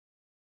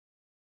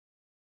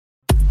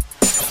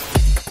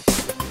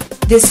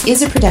This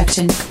is a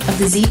production of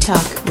the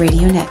Z-Talk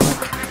Radio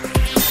Network.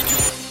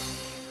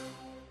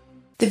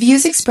 The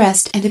views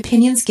expressed and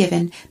opinions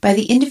given by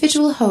the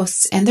individual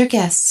hosts and their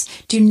guests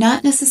do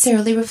not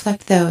necessarily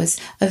reflect those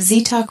of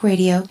Z-Talk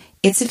Radio,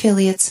 its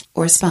affiliates,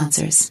 or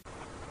sponsors.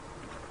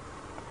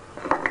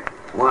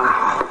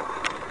 Wow.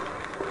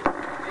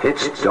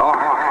 It's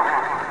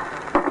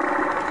dark.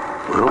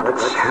 Well,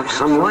 let's have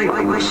some light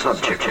on the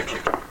subject.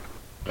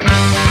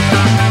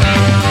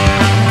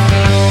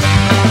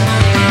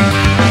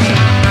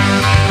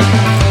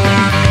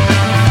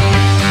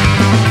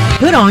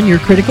 Put on your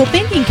critical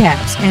thinking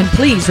caps and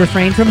please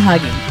refrain from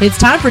hugging. It's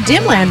time for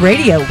Dimland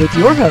Radio with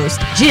your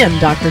host, Jim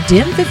Dr.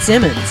 Dim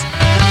Fitzsimmons.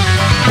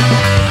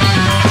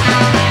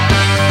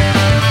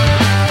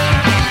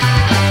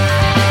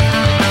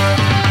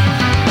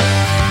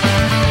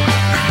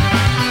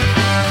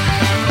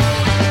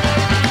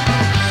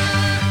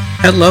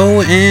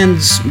 Hello and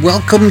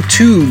welcome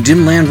to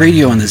Dimland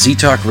Radio on the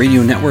Z-Talk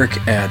Radio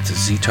Network at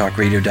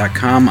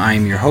ztalkradio.com.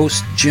 I'm your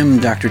host, Jim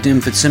Dr.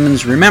 Dim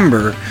Fitzsimmons.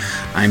 Remember,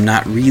 I'm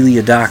not really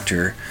a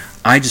doctor.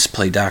 I just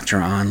play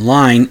doctor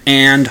online.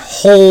 And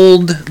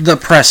hold the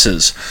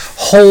presses.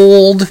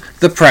 Hold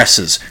the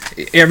presses.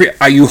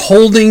 Are you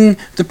holding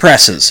the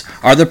presses?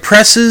 Are the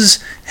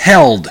presses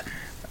held?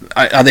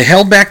 Are they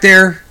held back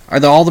there?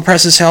 Are all the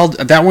presses held?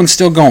 That one's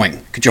still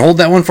going. Could you hold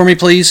that one for me,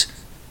 please?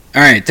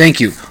 All right, thank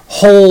you.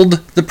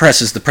 Hold the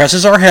presses. The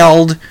presses are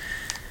held.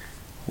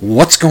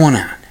 What's going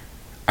on?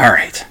 All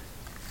right.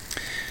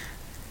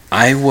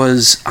 I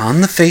was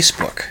on the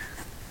Facebook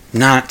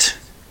not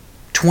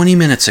 20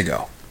 minutes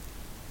ago,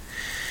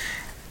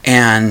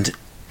 and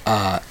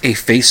a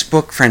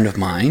Facebook friend of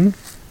mine,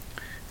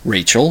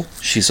 Rachel,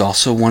 she's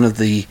also one of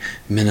the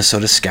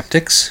Minnesota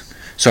Skeptics.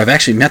 So I've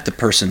actually met the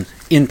person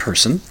in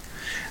person.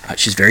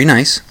 She's very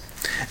nice.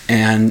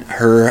 And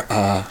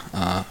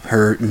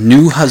her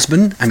new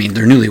husband, I mean,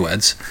 they're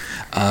newlyweds,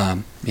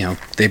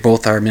 they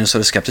both are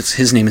Minnesota Skeptics.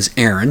 His name is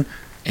Aaron,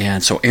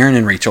 and so Aaron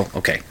and Rachel,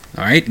 okay,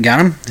 all right, got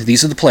them?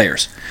 These are the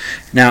players.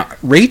 Now,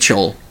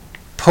 Rachel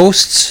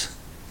posts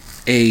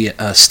a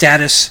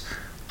status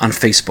on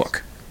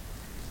Facebook,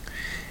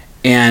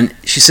 and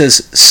she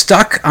says,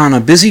 stuck on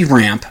a busy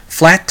ramp,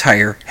 flat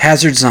tire,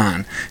 hazards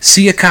on,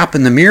 see a cop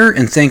in the mirror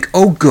and think,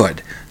 oh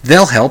good,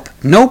 they'll help,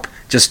 nope,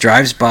 just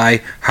drives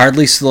by,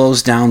 hardly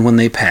slows down when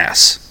they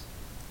pass.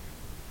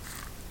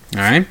 All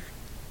right?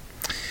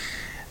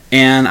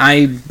 And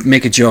I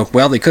make a joke,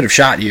 well, they could have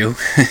shot you,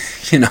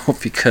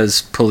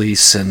 because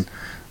police and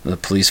the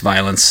police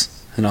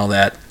violence and all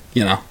that,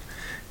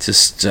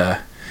 just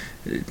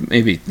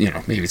maybe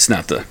it's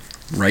not the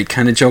right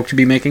kind of joke to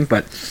be making,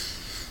 but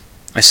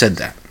I said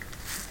that.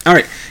 All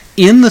right.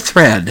 In the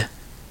thread,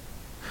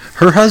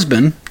 her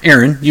husband,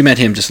 Aaron, you met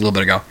him just a little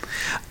bit ago,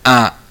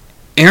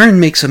 Aaron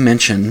makes a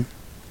mention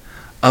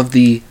of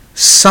the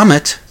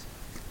Summit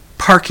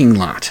parking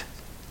lot.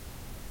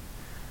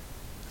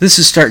 This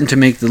is starting to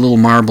make the little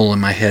marble in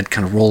my head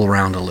kind of roll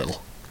around a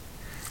little.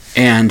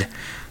 And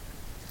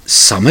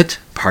Summit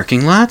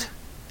parking lot?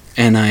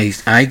 And I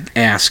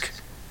ask,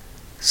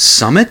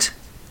 Summit?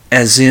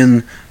 As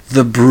in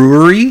the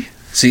brewery?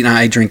 See, now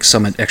I drink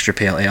Summit Extra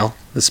Pale Ale.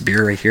 This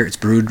beer right here, it's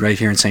brewed right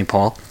here in St.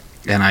 Paul.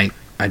 And I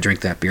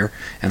drink that beer,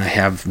 and I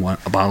have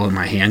a bottle in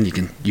my hand.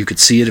 You could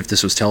see it if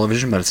this was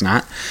television, but it's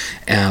not.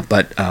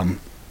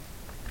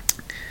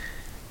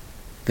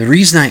 The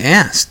reason I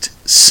asked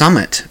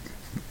Summit,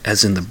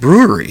 as in the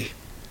brewery,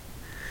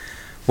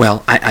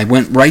 well, I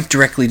went right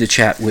directly to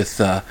chat with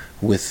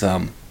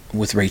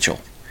Rachel,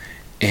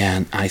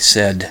 and I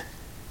said,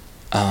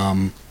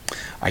 "Are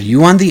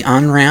you on the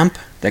on-ramp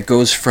that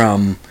goes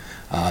from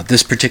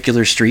this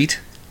particular street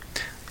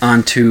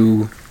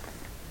onto,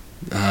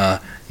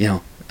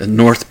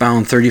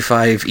 northbound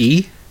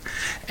 35E?"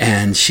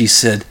 And she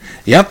said,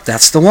 "Yep,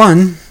 that's the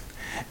one."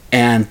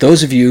 And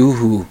those of you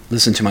who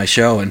listen to my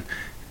show and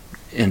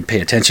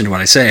pay attention to what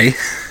I say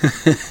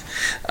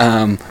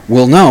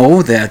will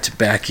know that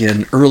back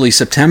in early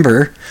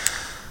September,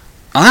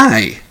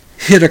 I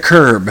hit a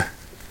curb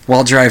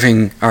while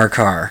driving our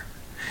car.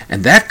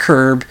 And that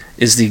curb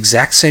is the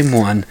exact same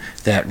one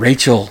that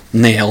Rachel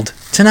nailed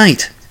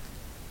tonight.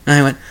 And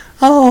I went,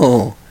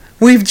 oh,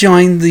 we've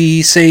joined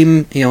the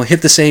same,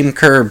 hit the same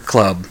curb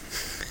club.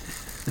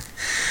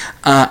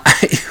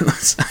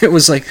 It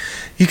was like,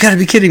 you got to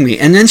be kidding me.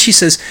 And then she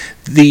says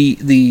the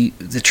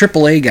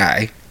AAA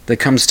guy that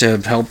comes to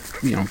help,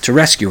 to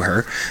rescue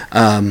her,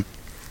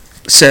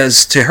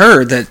 says to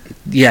her that,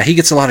 yeah, he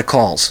gets a lot of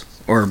calls,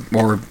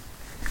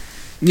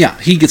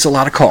 he gets a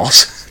lot of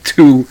calls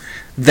to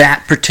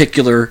that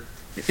particular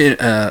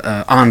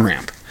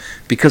on-ramp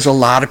because a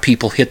lot of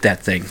people hit that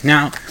thing.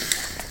 Now,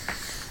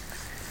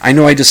 I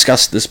know I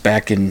discussed this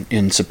back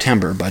in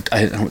September, but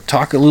I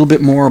talk a little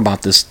bit more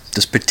about this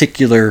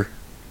particular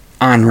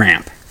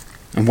on-ramp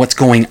and what's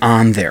going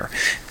on there.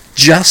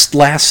 Just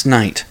last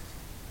night,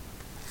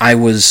 I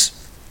was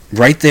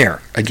right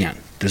there again.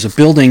 There's a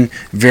building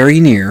very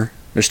near,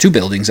 there's two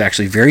buildings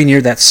actually, very near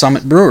that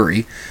Summit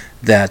Brewery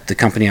that the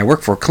company I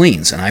work for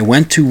cleans. And I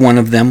went to one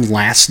of them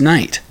last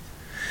night.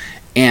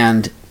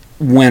 And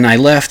when I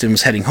left and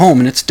was heading home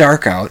and it's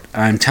dark out,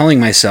 I'm telling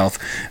myself,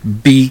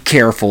 be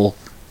careful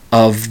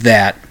of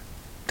that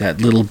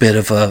little bit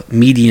of a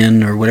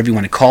median or whatever you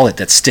want to call it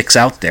that sticks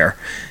out there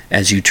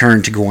as you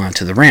turn to go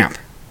onto the ramp.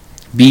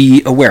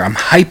 Be aware. I'm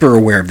hyper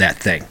aware of that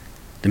thing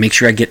to make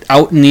sure I get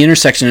out in the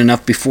intersection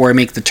enough before I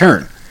make the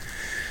turn.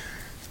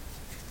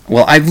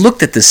 Well, I've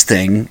looked at this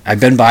thing. I've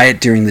been by it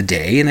during the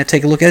day, and I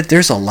take a look at it.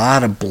 There's a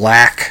lot of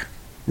black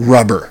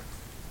rubber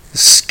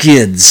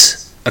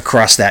skids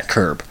across that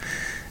curb.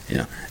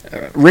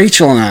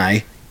 Rachel and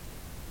I,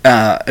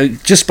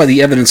 just by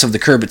the evidence of the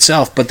curb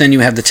itself, but then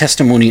you have the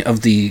testimony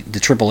of the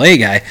AAA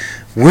guy,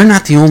 we're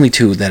not the only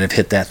two that have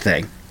hit that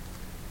thing.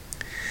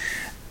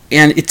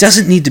 And it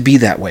doesn't need to be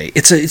that way.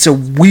 It's a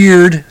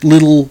weird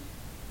little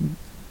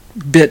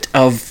bit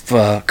of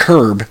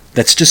curb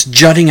that's just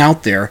jutting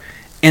out there,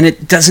 and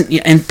it doesn't.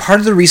 And part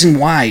of the reason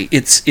why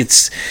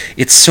it's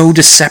so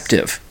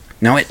deceptive.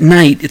 Now at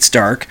night it's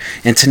dark,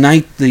 and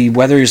tonight the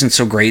weather isn't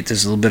so great.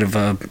 There's a little bit of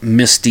a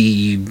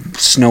misty,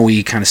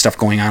 snowy kind of stuff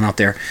going on out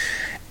there.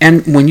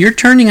 And when you're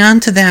turning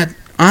onto that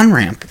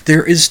on-ramp,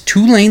 there is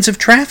 2 lanes of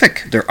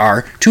traffic. There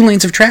are 2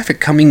 lanes of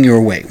traffic coming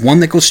your way. One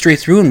that goes straight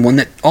through and one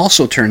that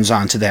also turns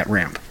onto that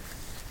ramp.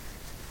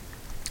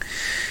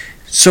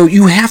 So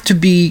you have to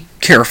be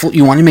careful.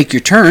 You want to make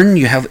your turn.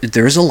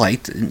 There is a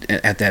light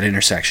at that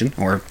intersection,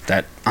 or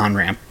that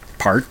on-ramp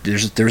part.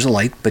 There's a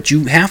light, but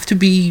you have to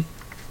be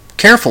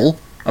careful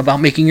about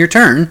making your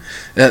turn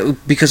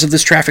because of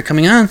this traffic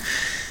coming on.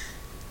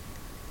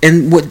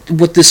 And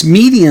what this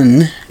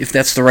median, if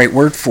that's the right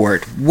word for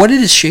it, what it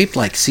is shaped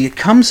like, see, it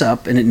comes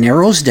up and it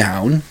narrows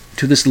down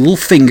to this little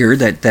finger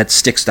that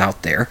sticks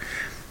out there,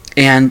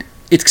 and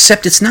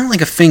except it's not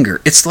like a finger,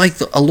 it's like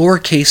a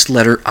lowercase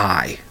letter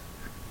I.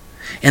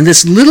 And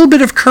this little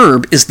bit of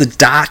curb is the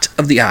dot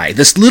of the I.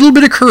 This little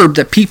bit of curb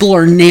that people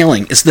are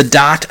nailing is the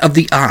dot of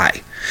the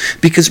I.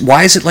 Because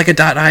why is it like a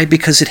dot I?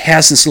 Because it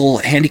has this little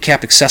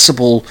handicap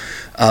accessible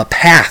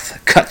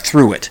path cut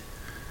through it,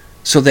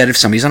 so that if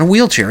somebody's on a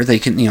wheelchair, they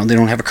can, they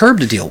don't have a curb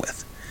to deal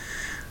with.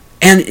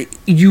 And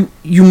you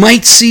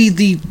might see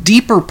the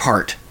deeper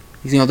part,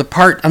 the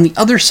part on the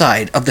other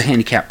side of the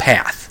handicap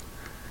path.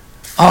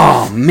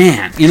 Oh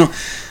man,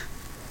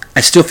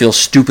 I still feel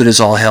stupid as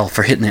all hell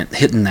for hitting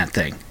that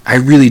thing. I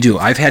really do.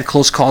 I've had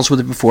close calls with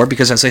it before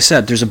because, as I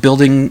said, there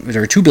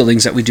are 2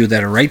 buildings that we do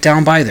that are right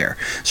down by there.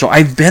 So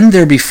I've been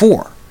there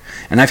before,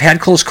 and I've had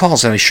close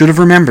calls, and I should have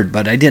remembered,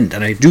 but I didn't.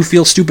 And I do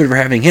feel stupid for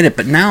having hit it,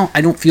 but now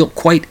I don't feel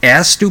quite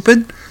as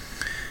stupid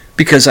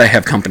because I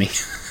have company.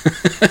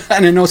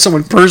 And I know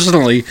someone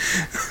personally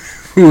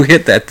who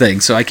hit that thing.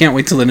 So I can't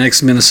wait till the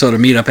next Minnesota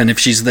meetup, and if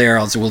she's there,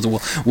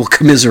 we'll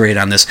commiserate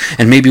on this,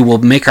 and maybe we'll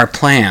make our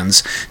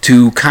plans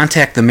to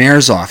contact the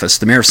mayor's office,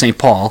 the mayor of St.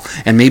 Paul,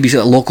 and maybe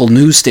a local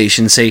news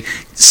station, say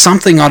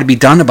something ought to be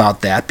done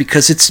about that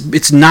because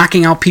it's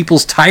knocking out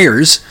people's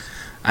tires,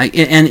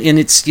 and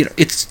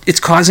it's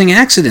causing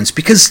accidents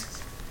because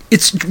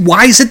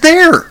why is it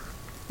there?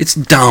 It's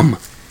dumb.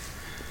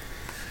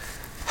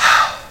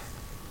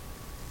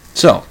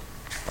 So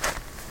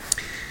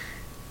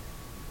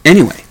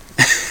anyway.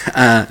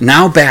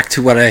 Now back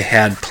to what I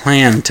had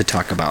planned to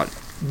talk about.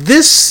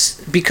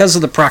 This, because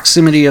of the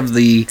proximity of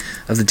the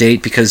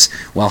date, because,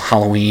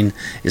 Halloween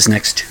is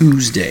next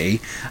Tuesday,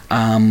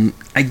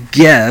 I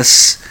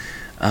guess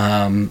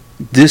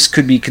this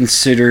could be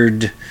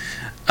considered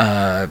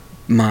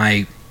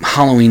my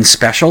Halloween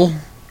special.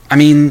 I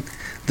mean,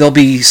 there'll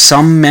be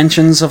some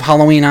mentions of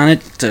Halloween on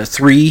it,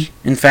 3,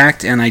 in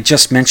fact, and I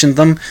just mentioned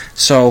them,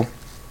 so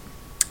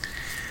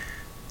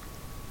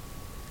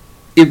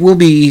it will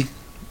be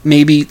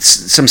maybe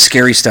some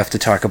scary stuff to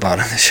talk about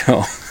on the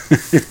show.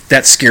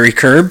 That scary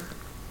curb.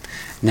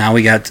 Now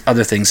we got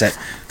other things that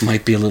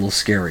might be a little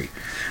scary.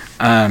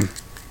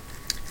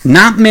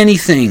 Not many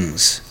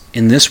things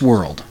in this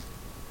world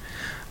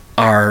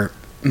are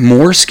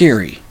more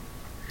scary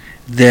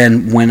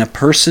than when a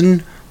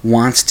person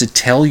wants to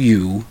tell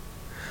you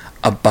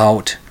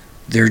about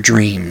their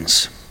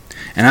dreams.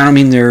 And I don't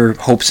mean their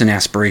hopes and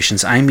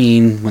aspirations. I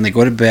mean when they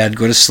go to bed,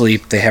 go to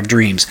sleep, they have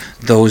dreams.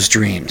 Those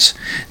dreams.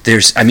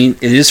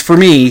 It is for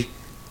me,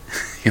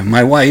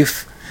 my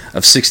wife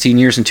of 16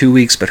 years and 2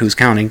 weeks, but who's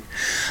counting,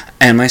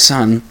 and my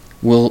son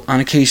will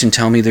on occasion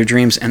tell me their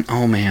dreams, and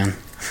oh man,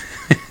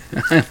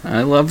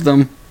 I love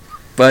them.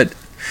 But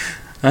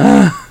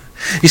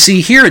you see,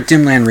 here at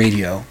Dimland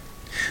Radio,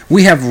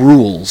 we have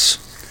rules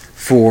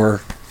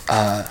for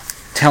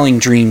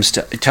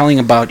telling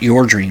about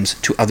your dreams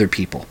to other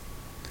people.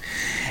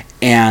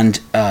 And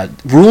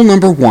rule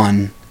number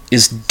 1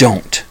 is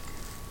don't.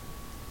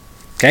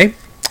 Okay?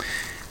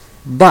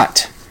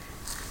 But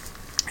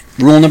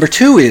rule number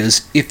 2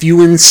 is if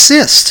you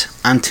insist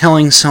on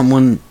telling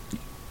someone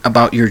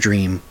about your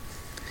dream,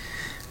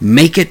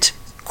 make it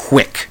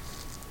quick.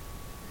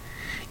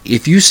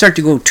 If you start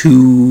to go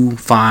 2,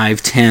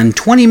 5, 10,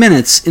 20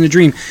 minutes in a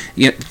dream,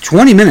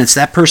 20 minutes,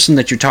 that person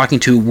that you're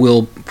talking to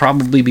will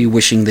probably be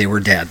wishing they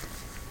were dead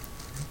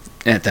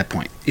at that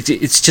point.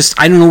 It's just,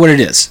 I don't know what it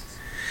is.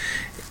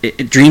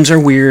 dreams are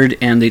weird,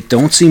 and they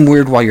don't seem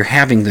weird while you're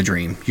having the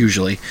dream,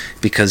 usually,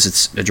 because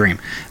it's a dream.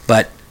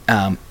 But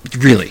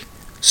really.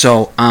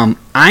 So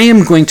I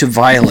am going to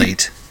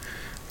violate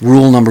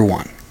rule number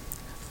 1.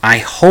 I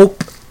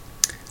hope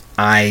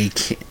I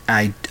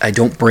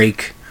don't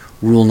break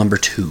rule number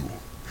 2.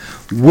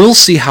 We'll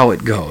see how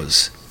it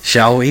goes,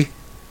 shall we?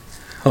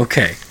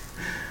 Okay.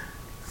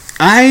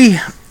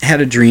 I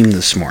had a dream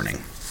this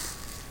morning.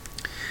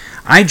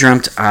 I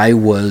dreamt I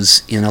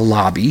was in a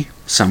lobby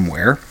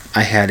somewhere.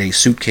 I had a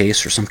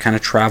suitcase or some kind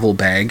of travel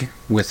bag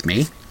with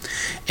me,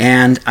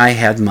 and I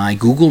had my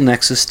Google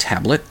Nexus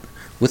tablet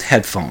with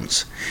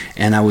headphones.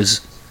 And I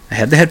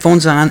had the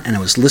headphones on, and I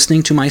was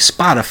listening to my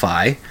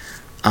Spotify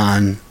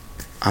on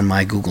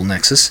my Google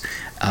Nexus,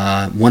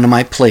 one of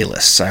my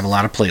playlists. I have a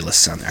lot of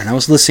playlists on there, and I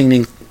was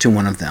listening to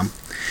one of them.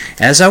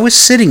 As I was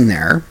sitting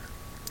there,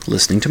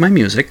 listening to my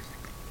music,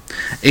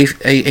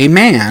 a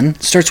man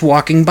starts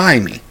walking by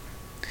me.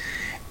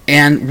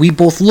 And we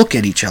both look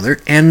at each other,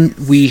 and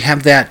we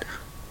have that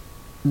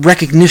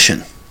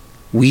recognition.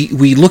 We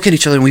look at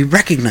each other, and we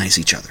recognize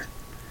each other.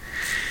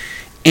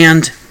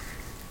 And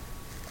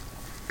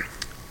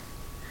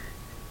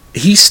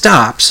he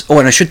stops. Oh,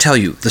 and I should tell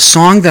you, the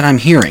song that I'm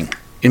hearing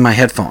in my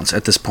headphones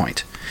at this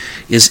point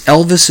is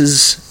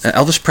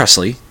Elvis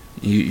Presley.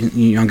 You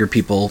younger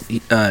people,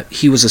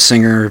 he was a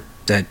singer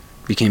that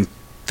became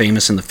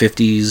famous in the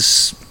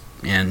 50s,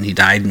 and he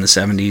died in the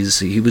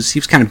 70s. He was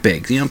kind of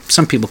big.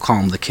 Some people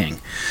call him the king.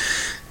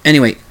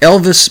 Anyway,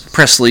 Elvis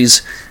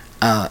Presley's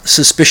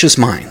 "Suspicious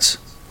Minds,"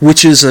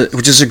 which is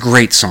a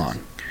great song.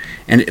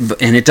 And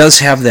it does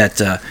have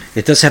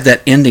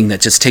that ending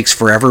that just takes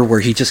forever,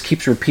 where he just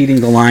keeps repeating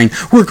the line,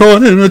 "We're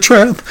caught in a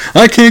trap.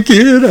 I can't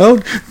get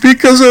out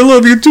because I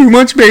love you too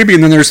much, baby."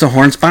 And then there's the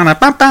horns,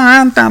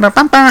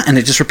 and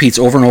it just repeats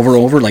over and over and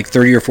over like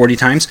 30 or 40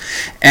 times.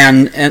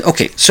 And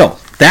okay, so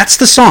that's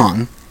the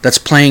song that's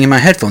playing in my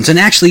headphones. And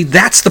actually,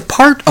 that's the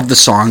part of the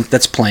song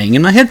that's playing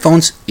in my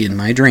headphones in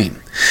my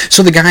dream.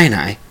 So the guy and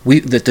I,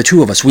 the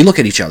two of us, we look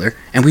at each other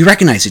and we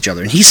recognize each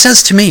other. And he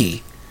says to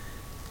me,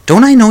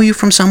 "Don't I know you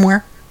from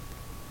somewhere?"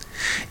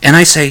 And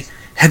I say,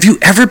 "Have you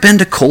ever been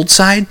to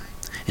Coldside?"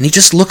 And he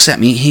just looks at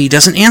me. He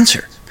doesn't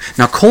answer.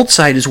 Now,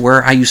 Coldside is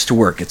where I used to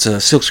work. It's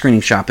a silk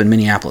screening shop in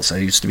Minneapolis. I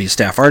used to be a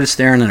staff artist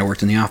there, and then I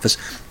worked in the office.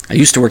 I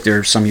used to work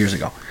there some years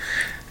ago.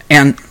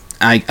 And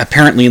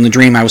apparently in the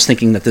dream, I was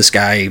thinking that this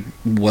guy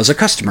was a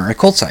customer at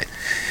Coldside.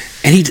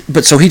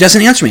 So he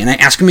doesn't answer me. And I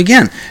ask him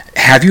again,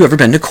 "Have you ever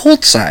been to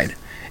Coldside?"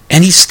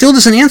 And he still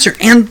doesn't answer.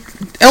 And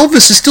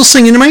Elvis is still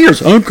singing in my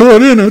ears, "I'm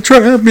caught in a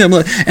trap."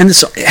 And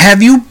so,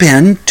 "Have you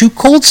been to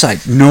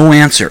Coldside?" No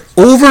answer.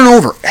 Over and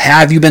over,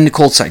 "Have you been to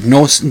Coldside?"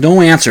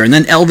 No answer. And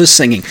then Elvis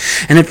singing.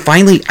 And then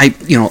finally,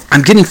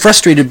 I'm getting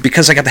frustrated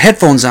because I got the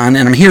headphones on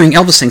and I'm hearing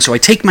Elvis sing. So I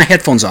take my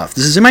headphones off.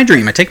 This is in my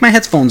dream. I take my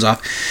headphones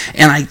off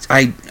and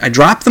I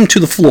drop them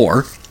to the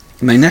floor.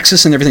 My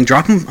Nexus and everything,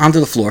 drop him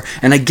onto the floor,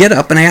 and I get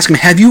up and I ask him,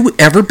 "Have you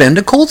ever been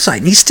to Coldside?"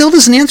 And he still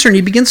doesn't answer, and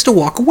he begins to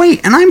walk away,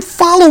 and I'm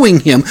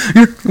following him.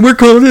 "We're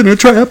caught in a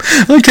trap.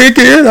 I can't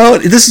get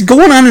out." This is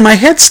going on in my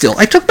head still.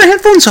 I took my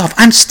headphones off.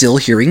 I'm still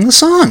hearing the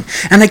song,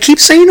 and I keep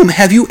saying to him,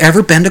 "Have you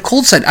ever been to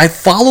Coldside?" I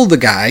follow the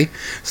guy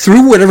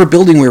through whatever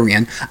building we were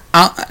in,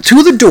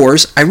 to the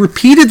doors. I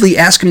repeatedly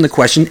ask him the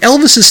question.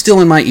 Elvis is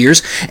still in my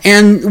ears,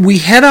 and we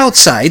head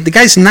outside. The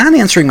guy's not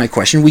answering my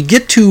question. We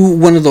get to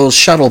one of those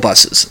shuttle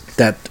buses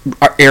that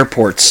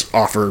airports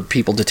offer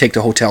people to take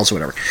to hotels or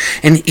whatever.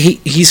 And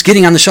he's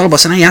getting on the shuttle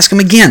bus, and I ask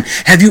him again,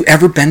 "Have you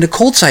ever been to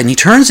Coldside?" And he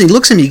turns and he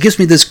looks at me. He gives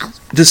me this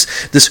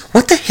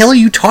 "What the hell are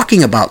you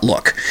talking about?"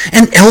 look.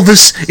 And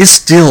Elvis is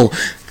still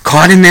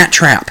caught in that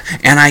trap.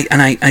 And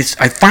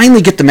I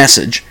finally get the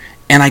message,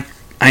 and I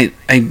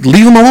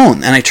leave him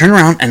alone, and I turn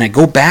around and I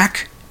go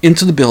back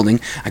into the building.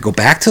 I go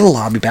back to the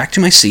lobby, back to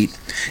my seat,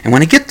 and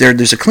when I get there,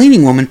 there's a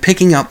cleaning woman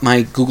picking up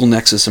my Google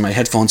Nexus and my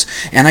headphones,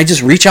 and I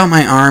just reach out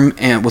my arm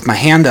and with my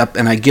hand up,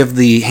 and I give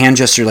the hand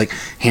gesture like,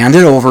 "Hand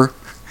it over,"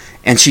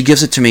 and she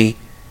gives it to me,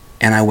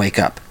 and I wake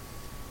up.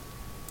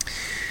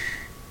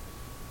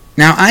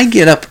 Now, I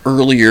get up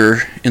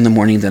earlier in the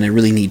morning than I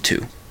really need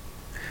to.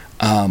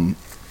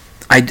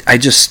 I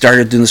just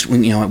started doing this.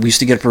 We used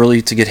to get up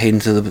early to get Hayden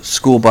to the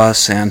school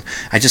bus, and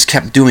I just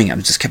kept doing it.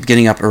 I just kept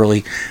getting up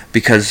early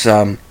because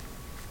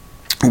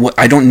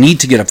I don't need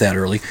to get up that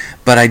early,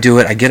 but I do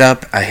it. I get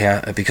up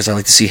because I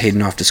like to see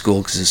Hayden off to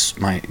school because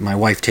my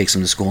wife takes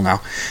him to school now.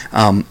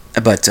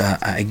 But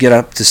I get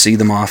up to see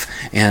them off,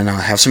 and I'll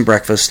have some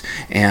breakfast,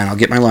 and I'll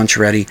get my lunch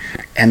ready,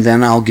 and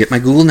then I'll get my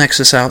Google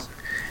Nexus out,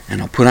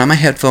 and I'll put on my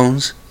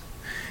headphones,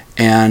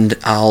 and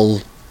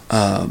I'll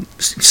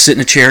sit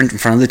in a chair in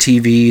front of the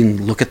TV and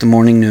look at the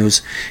morning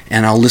news,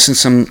 and I'll listen to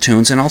some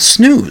tunes, and I'll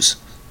snooze.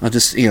 I'll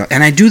just,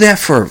 and I do that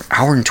for an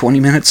hour and 20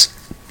 minutes,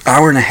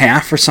 hour and a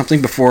half or something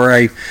before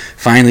I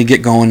finally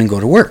get going and go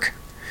to work.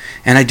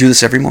 And I do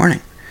this every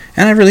morning.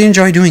 And I really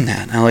enjoy doing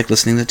that. I like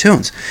listening to the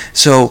tunes.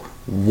 So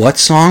what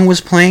song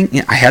was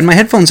playing? I had my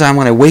headphones on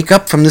when I wake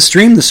up from this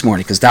dream this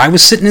morning because I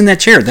was sitting in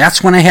that chair.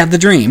 That's when I had the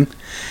dream.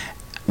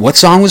 What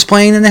song was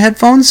playing in the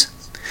headphones?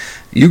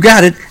 You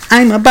got it.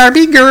 I'm a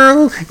Barbie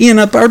girl in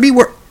a Barbie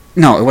world.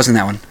 No, it wasn't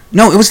that one.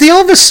 No, it was the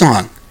Elvis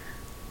song.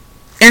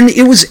 And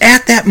it was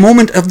at that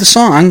moment of the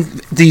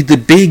song, the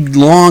big,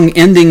 long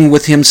ending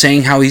with him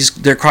saying how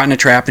they're caught in a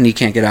trap and he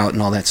can't get out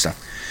and all that stuff.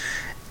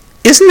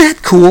 Isn't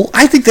that cool?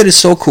 I think that is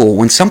so cool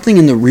when something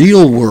in the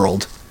real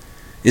world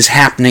is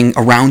happening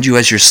around you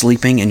as you're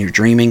sleeping and you're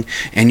dreaming,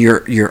 and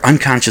your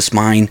unconscious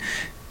mind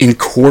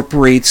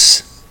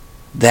incorporates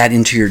that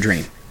into your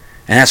dream.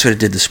 And that's what it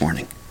did this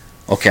morning.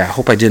 Okay, I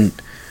hope I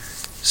didn't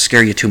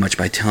scare you too much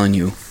by telling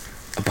you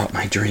about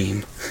my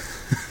dream.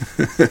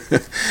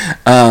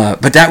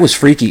 But that was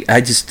freaky.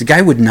 The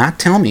guy would not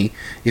tell me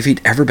if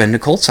he'd ever been to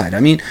Coltside. I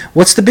mean,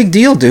 what's the big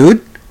deal,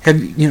 dude?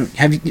 Have you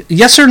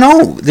yes or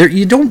no?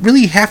 You don't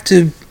really have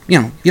to,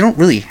 you don't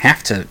really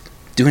have to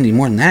do any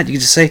more than that. You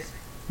just say,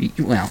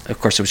 well, of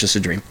course it was just a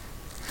dream.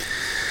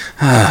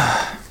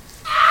 Oh.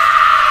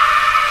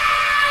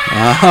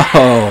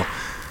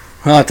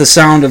 Well, at the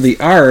sound of the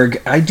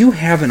ARG, I do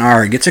have an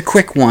ARG. It's a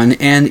quick one,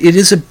 and it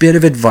is a bit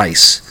of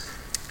advice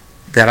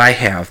that I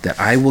have that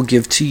I will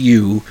give to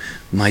you,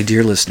 my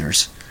dear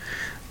listeners.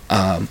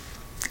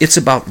 It's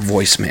about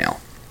voicemail.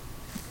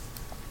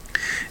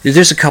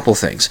 There's a couple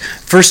things.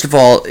 First of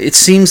all, it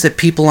seems that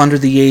people under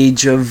the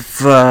age of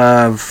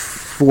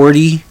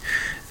 40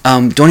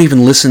 don't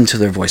even listen to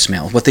their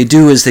voicemail. What they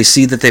do is they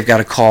see that they've got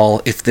a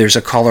call. If there's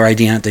a caller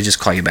ID on it, they just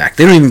call you back.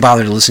 They don't even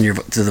bother to listen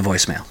to the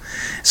voicemail.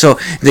 So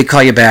they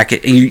call you back.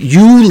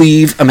 You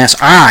leave a message.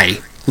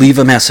 I leave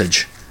a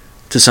message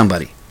to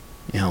somebody,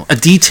 a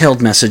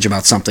detailed message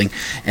about something,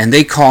 and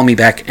they call me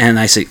back, and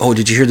I say, "Oh,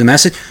 did you hear the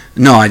message?"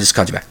 "No, I just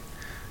called you back."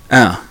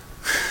 "Oh."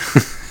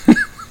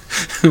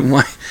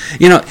 Why?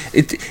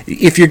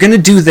 If you're going to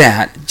do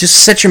that,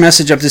 just set your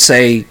message up to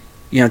say,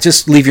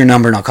 just leave your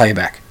number and I'll call you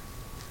back.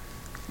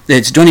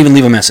 Don't even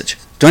leave a message.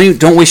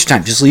 Don't waste your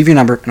time. Just leave your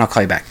number and I'll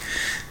call you back.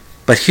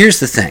 But here's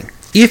the thing.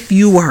 If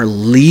you are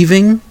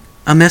leaving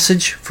a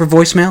message for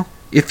voicemail,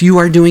 if you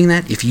are doing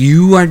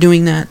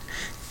that,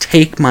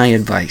 take my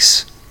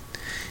advice.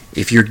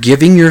 If you're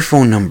giving your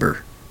phone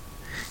number,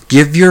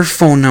 give your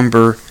phone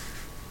number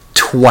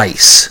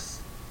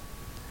twice.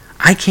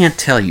 I can't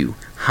tell you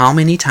how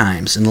many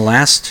times in the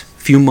last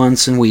few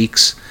months and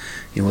weeks,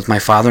 with my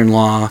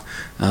father-in-law,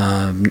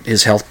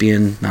 his health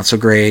being not so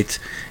great,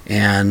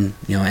 and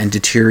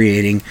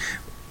deteriorating,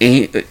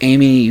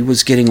 Amy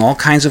was getting all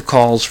kinds of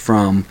calls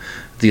from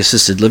the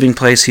assisted living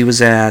place he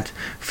was at,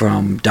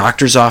 from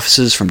doctors'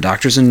 offices, from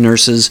doctors and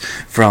nurses,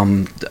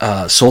 from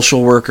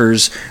social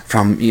workers,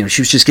 from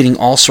she was just getting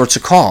all sorts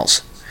of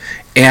calls,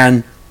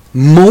 and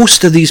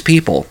most of these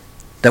people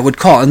that would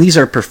call, and these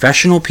are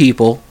professional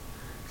people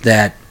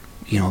that.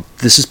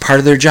 This is part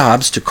of their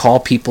jobs to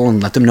call people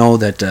and let them know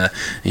that, to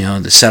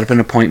set up an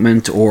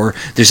appointment or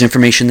there's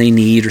information they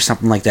need or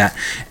something like that.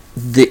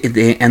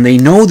 They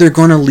know they're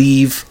going to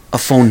leave a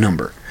phone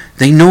number.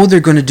 They know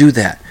they're going to do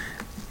that.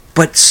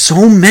 But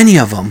so many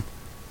of them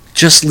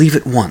just leave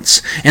it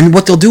once. And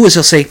what they'll do is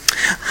they'll say,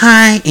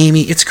 "Hi,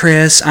 Amy, it's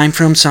Chris. I'm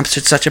from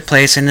such a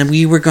place, and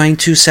we were going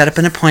to set up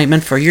an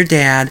appointment for your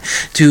dad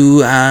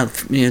to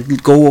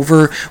go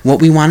over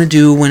what we want to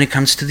do when it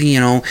comes to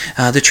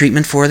the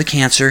treatment for the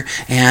cancer,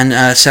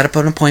 and set up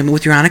an appointment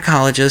with your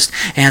oncologist.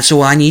 And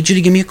so I need you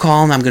to give me a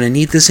call, and I'm going to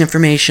need this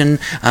information.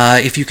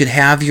 If you could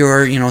have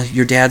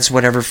your dad's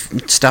whatever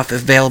stuff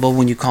available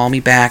when you call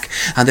me back,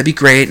 that'd be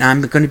great. And I'm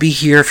going to be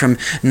here from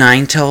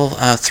 9 till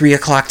 3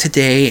 o'clock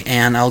today,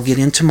 and I'll get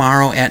in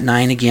tomorrow at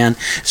 9 again.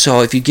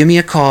 So if you give me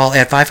a call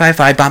at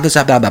 555 blah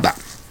blah blah blah blah,"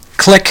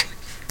 click,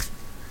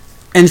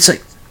 and it's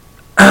like,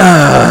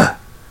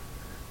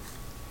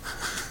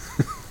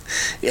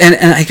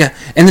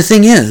 and the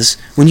thing is,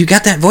 when you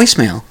got that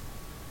voicemail,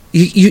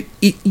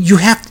 you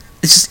have,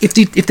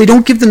 if they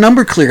don't give the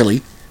number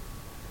clearly,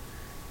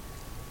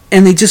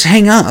 and they just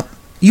hang up,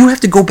 you have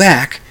to go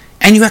back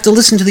and you have to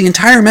listen to the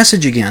entire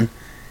message again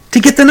to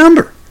get the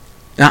number.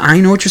 Now, I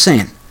know what you're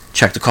saying.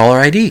 Check the caller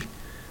ID.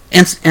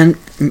 And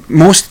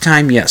most of the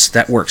time, yes,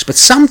 that works. But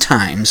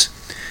sometimes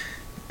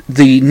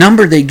the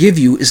number they give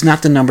you is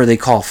not the number they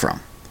call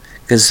from,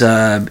 because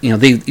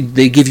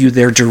they give you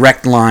their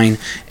direct line,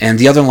 and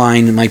the other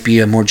line might be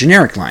a more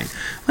generic line.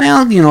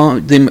 Well,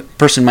 the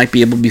person might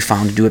be able to be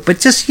found to do it, but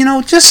just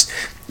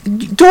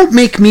don't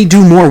make me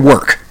do more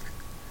work.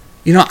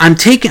 I'm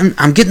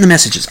getting the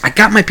messages. I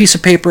got my piece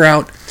of paper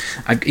out.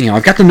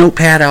 I've got the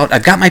notepad out.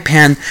 I've got my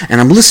pen, and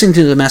I'm listening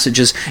to the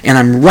messages, and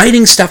I'm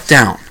writing stuff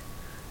down.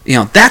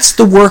 That's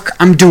the work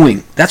I'm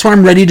doing. That's what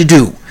I'm ready to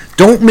do.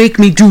 Don't make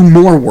me do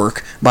more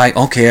work by,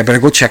 okay, I better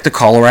go check the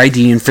caller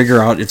ID and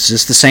figure out, is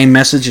this the same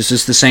message? Is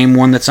this the same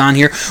one that's on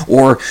here?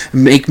 Or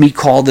make me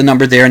call the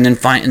number there and then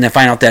find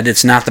out that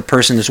it's not the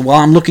person. As well,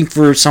 I'm looking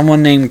for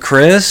someone named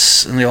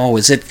Chris. And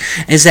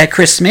is that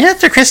Chris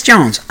Smith or Chris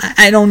Jones?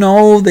 I don't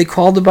know. They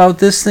called about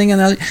this thing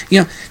and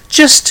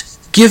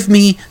just give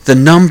me the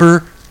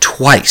number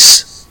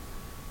twice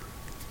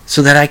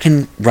so that I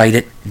can write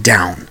it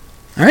down.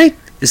 All right?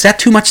 Is that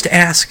too much to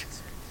ask?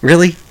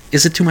 Really?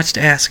 Is it too much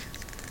to ask?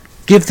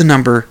 Give the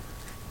number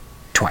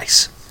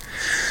twice.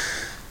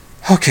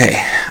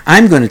 Okay,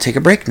 I'm going to take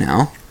a break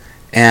now.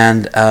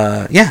 And,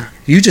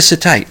 you just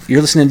sit tight.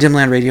 You're listening to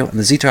Dimland Radio on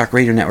the ZTalk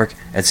Radio Network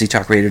at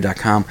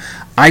ztalkradio.com.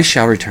 I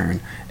shall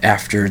return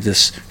after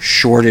this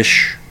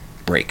shortish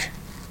break.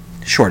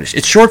 Shortish.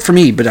 It's short for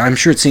me, but I'm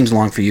sure it seems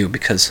long for you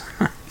because,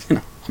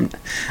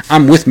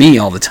 I'm with me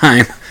all the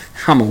time.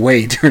 I'm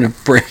away during a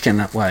break, and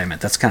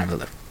that's kind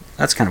of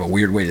a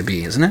weird way to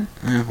be, isn't it?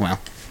 Well,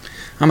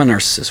 I'm a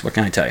narcissist. What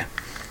can I tell you?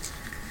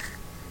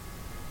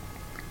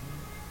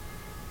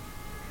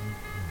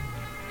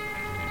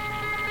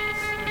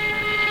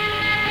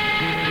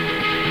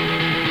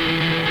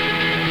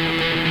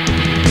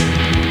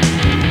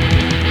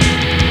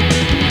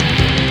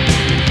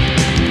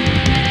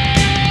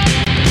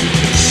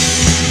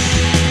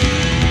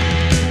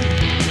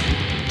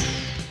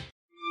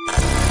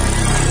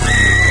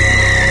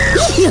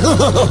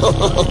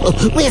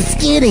 We're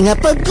scaring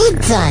up a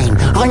good time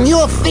on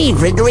your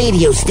favorite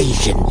radio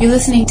station. You're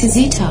listening to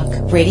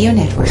Z-Talk Radio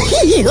Network.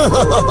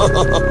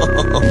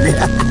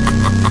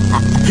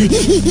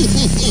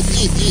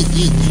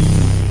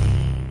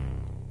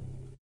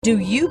 Do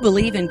you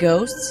believe in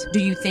ghosts? Do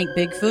you think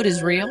Bigfoot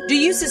is real? Do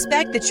you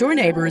suspect that your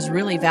neighbor is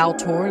really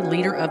Valtor,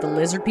 leader of the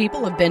lizard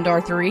people of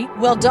Bendar 3?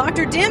 Well,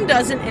 Dr. Dim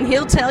doesn't, and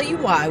he'll tell you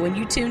why when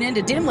you tune in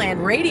to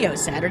Dimland Radio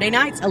Saturday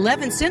nights,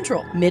 11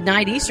 Central,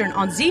 midnight Eastern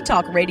on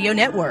Z-Talk Radio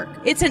Network.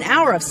 It's an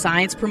hour of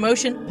science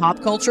promotion,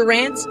 pop culture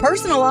rants,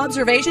 personal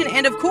observation,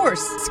 and of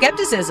course,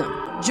 skepticism.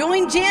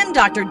 Join Jim,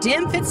 Dr.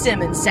 Dim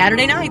Fitzsimmons,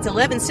 Saturday nights,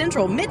 11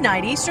 Central,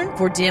 midnight Eastern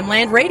for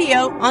Dimland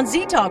Radio on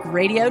Z-Talk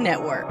Radio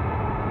Network.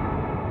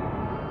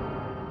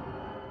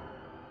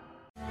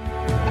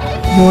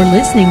 You're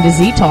listening to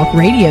Z-Talk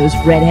Radio's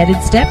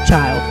Redheaded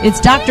Stepchild. It's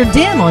Dr.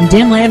 Dim on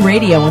Dimland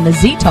Radio on the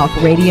Z-Talk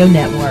Radio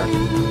Network.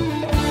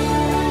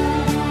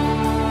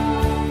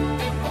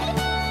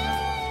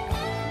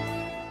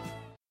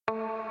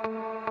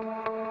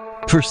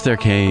 First there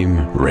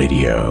came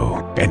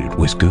radio, and it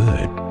was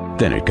good.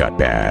 Then it got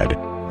bad.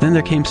 Then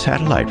there came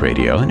satellite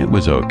radio, and it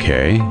was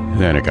okay.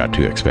 Then it got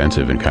too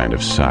expensive and kind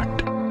of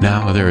sucked.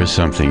 Now there is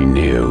something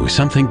new,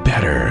 something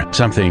better,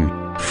 something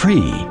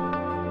free.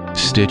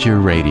 Stitcher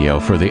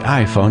Radio for the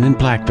iPhone and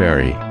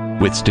BlackBerry.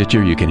 With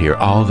Stitcher, you can hear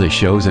all the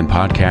shows and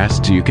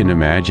podcasts you can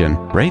imagine,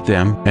 rate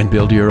them, and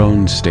build your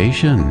own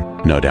station.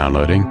 No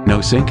downloading, no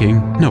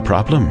syncing, no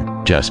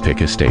problem. Just pick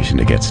a station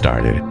to get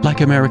started,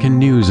 like American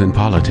news and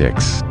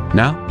politics.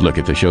 Now, look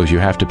at the shows you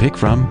have to pick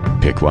from,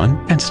 pick one,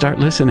 and start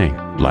listening.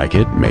 Like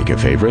it, make a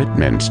favorite,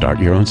 and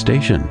start your own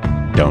station.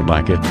 Don't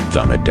like it?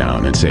 Thumb it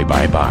down and say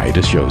bye-bye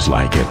to shows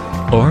like it.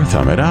 Or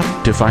thumb it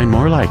up to find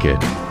more like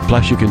it.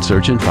 Plus, you can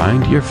search and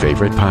find your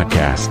favorite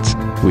podcasts.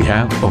 We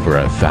have over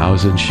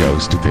 1,000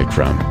 shows to pick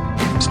from.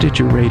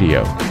 Stitcher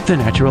Radio, the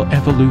natural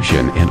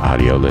evolution in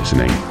audio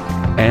listening.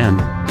 And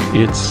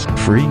it's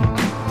free.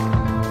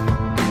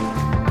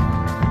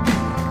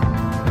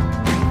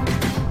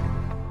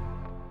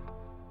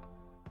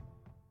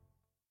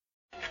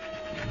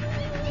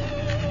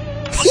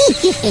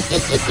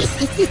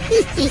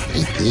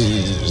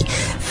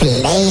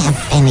 Fillet of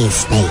fenny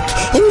snake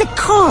in the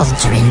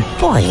cauldron,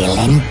 boil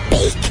and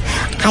bake.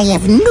 I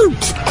have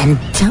newt and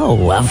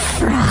toe of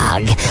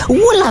frog,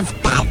 wool of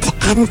bat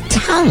and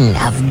tongue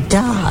of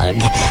dog,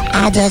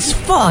 adder's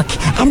fork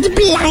and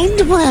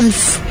blindworm's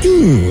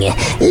sting,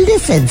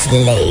 lizard's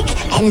leg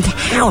and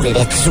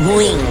howlet's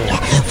wing,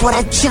 for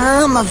a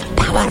charm of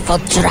powerful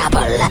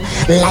trouble,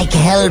 like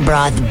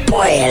hellbroth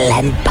boil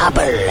and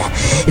bubble.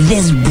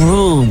 This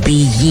brew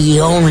be ye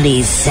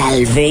only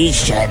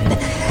salvation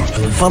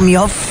from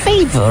your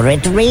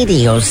favorite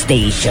radio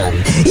station.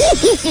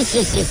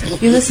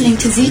 You're listening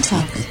to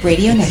Z-Talk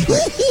Radio Network.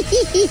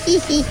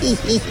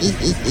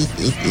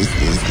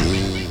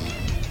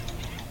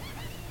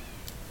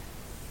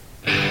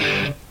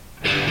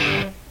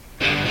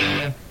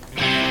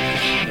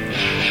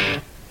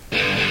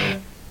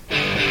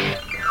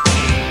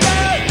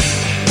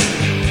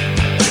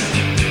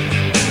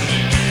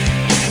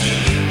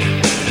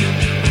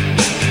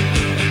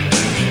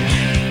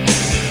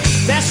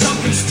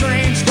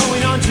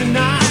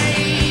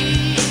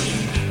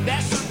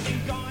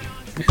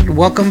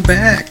 Welcome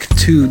back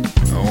to...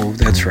 Oh,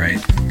 that's right.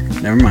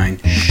 Never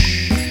mind.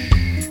 Shh.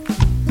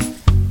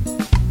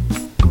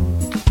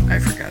 I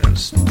forgot I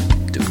was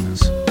doing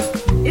this.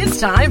 It's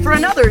time for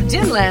another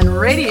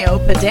Dimland Radio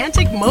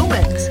pedantic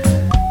moment.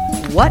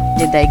 What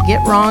did they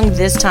get wrong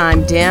this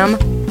time, Dim?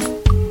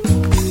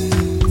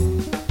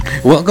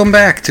 Welcome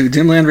back to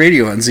Dimland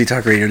Radio on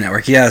Z-Talk Radio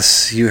Network.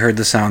 Yes, you heard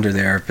the sounder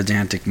there,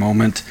 pedantic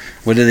moment.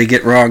 What did they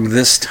get wrong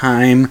this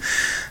time?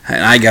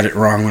 And I got it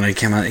wrong when I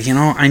came out. You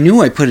know, I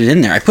knew I put it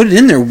in there. I put it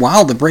in there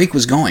while the break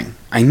was going.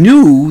 I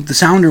knew the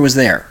sounder was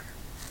there.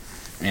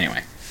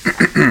 Anyway,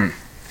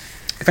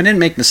 if I didn't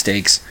make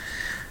mistakes,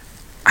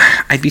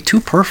 I'd be too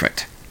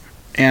perfect.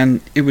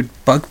 And it would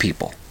bug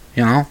people,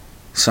 you know?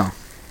 So,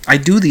 I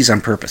do these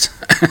on purpose.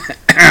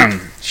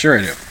 Sure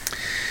I do.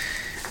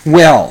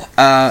 Well,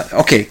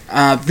 okay,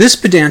 this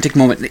pedantic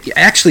moment,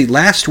 actually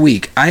last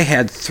week I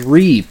had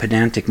 3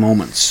 pedantic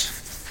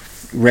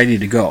moments ready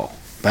to go,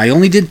 but I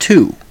only did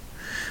 2.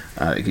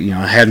 I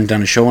hadn't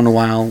done a show in a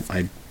while.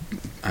 I'd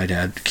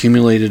had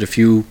accumulated a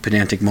few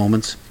pedantic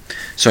moments.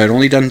 So I'd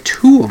only done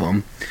 2 of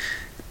them.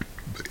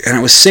 And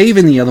I was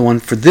saving the other one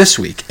for this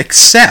week,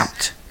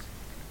 except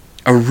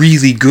a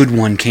really good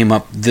one came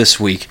up this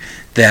week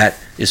that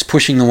is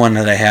pushing the one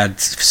that I had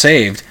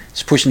saved.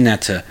 It's pushing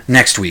that to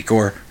next week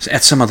or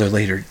at some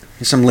later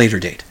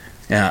date.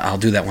 I'll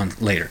do that one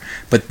later.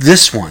 But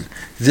this one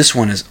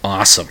is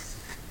awesome.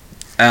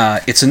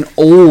 It's an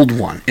old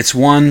one. It's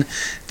one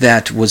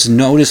that was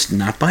noticed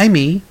not by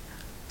me,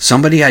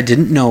 somebody I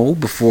didn't know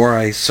before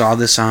I saw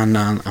this on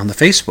the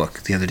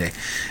Facebook the other day.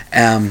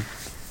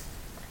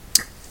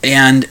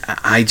 And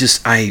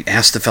I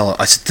asked the fellow,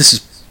 I said,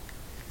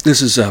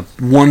 this is a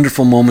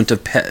wonderful moment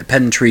of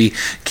pedantry.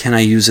 Can I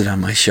use it on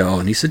my show?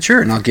 And he said,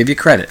 sure, and I'll give you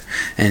credit.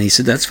 And he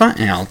said, that's fine.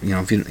 And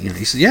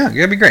he said, yeah,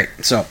 that'd be great.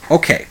 So,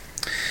 okay.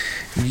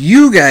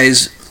 You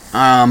guys,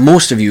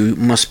 most of you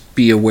must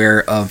be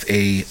aware of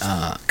a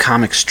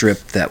comic strip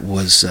that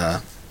was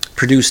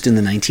produced in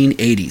the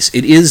 1980s.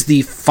 It is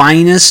the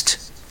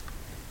finest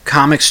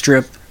comic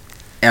strip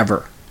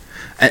ever.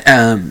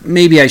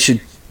 Maybe I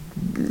should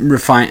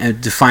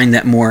define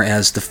that more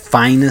as the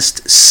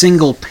finest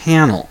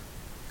single-panel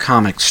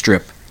comic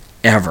strip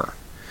ever.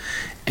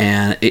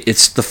 And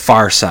it's The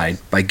Far Side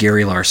by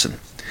Gary Larson.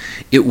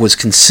 It was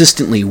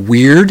consistently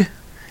weird.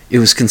 It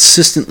was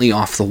consistently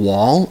off the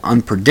wall,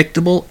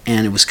 unpredictable,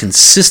 and it was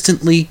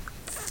consistently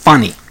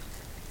funny.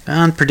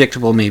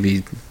 Unpredictable,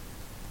 maybe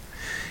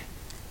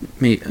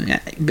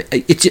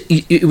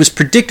it was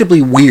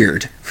predictably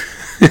weird.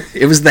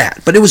 It was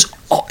that, but it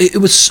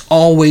was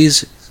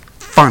always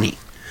funny,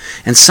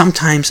 and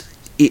sometimes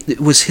it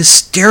was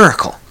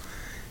hysterical.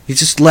 You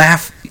just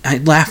laugh. I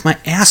laugh my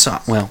ass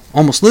off. Well,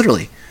 almost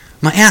literally,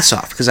 my ass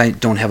off, because I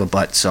don't have a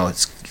butt, so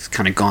it's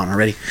kind of gone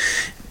already.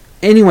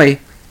 Anyway,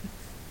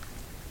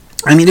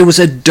 I mean, it was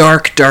a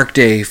dark, dark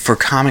day for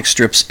comic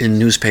strips in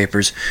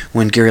newspapers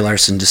when Gary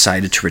Larson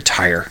decided to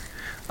retire.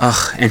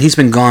 And he's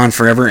been gone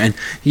forever. And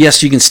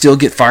yes, you can still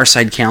get Far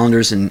Side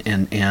calendars and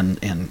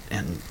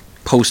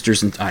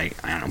posters and I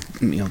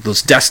don't know,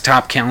 those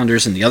desktop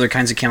calendars and the other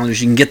kinds of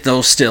calendars. You can get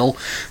those still,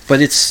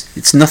 but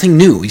it's nothing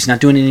new. He's not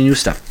doing any new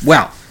stuff.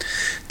 Well,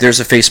 there's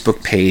a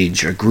Facebook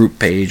page, a group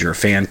page, or a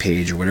fan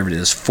page, or whatever it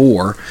is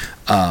for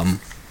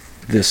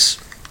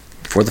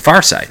for the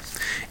Far Side.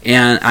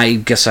 And I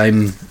guess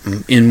I'm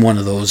in one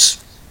of those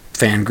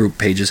fan group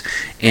pages,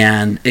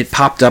 and it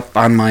popped up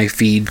on my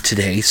feed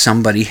today.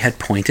 Somebody had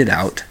pointed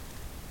out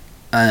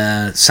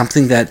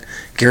something that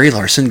Gary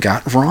Larson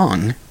got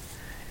wrong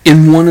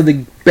in one of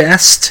the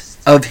best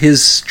of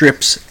his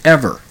strips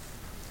ever.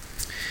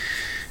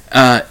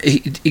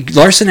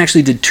 Larson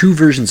actually did 2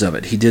 versions of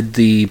it. He did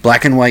the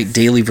black and white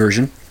daily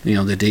version,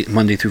 the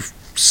Monday through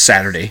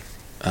Saturday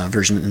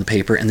version in the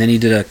paper, and then he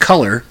did a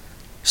color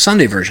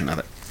Sunday version of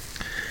it.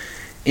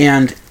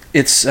 And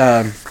it's,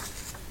 I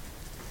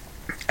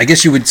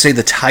guess you would say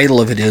the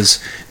title of it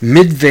is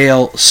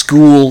Midvale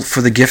School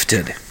for the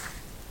Gifted.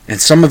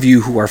 And some of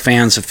you who are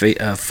fans of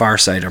Far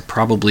Side are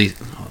probably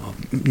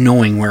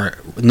knowing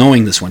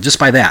this one. Just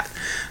by that,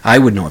 I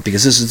would know it,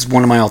 because this is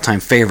one of my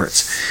all-time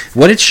favorites.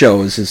 What it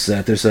shows is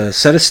that there's a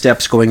set of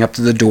steps going up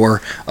to the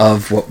door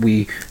of what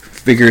we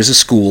figure is a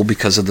school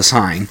because of the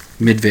sign,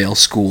 Midvale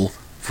School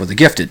for the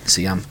Gifted.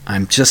 See,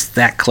 I'm just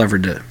that clever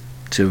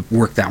to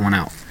work that one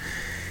out.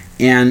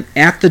 And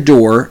at the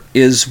door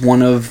is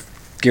one of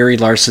Gary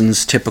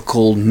Larson's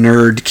typical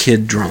nerd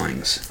kid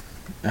drawings.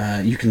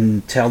 You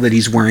can tell that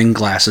he's wearing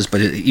glasses, but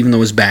even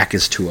though his back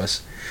is to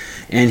us.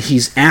 And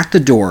he's at the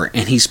door,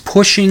 and he's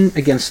pushing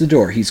against the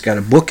door. He's got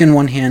a book in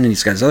one hand, and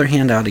he's got his other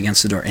hand out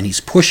against the door, and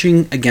he's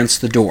pushing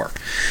against the door.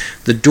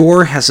 The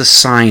door has a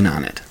sign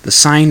on it. The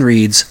sign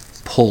reads,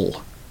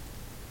 "Pull."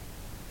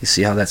 You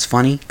see how that's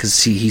funny?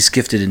 Because he's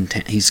gifted.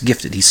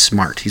 He's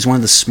smart. He's one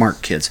of the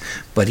smart kids,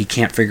 but he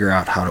can't figure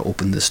out how to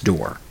open this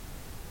door.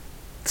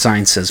 The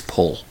sign says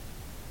 "Pull."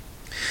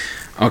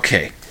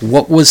 Okay,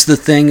 what was the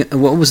thing?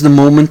 What was the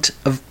moment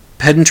of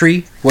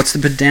pedantry? What's the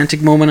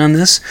pedantic moment on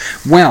this?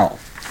 Well,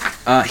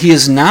 he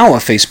is now a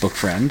Facebook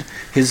friend.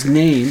 His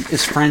name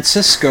is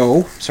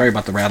Francisco. Sorry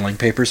about the rattling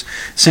papers.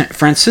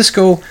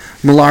 Francisco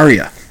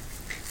Malaria.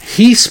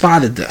 He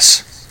spotted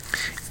this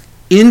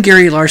in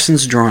Gary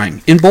Larson's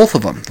drawing, in both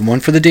of them, the one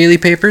for the daily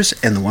papers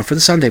and the one for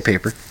the Sunday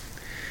paper.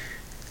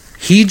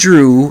 He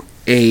drew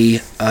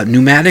a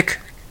pneumatic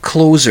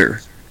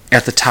closer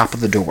at the top of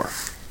the door.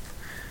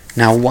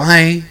 Now,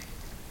 why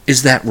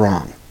is that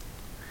wrong?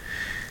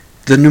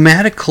 The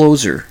pneumatic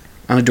closer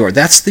on a door,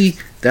 that's the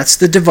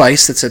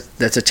device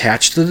that's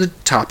attached to the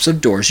tops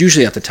of doors,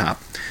 usually at the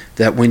top,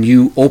 that when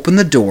you open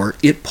the door,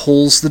 it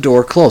pulls the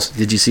door closed.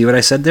 Did you see what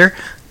I said there?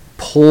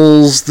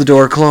 Pulls the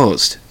door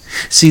closed.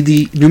 See,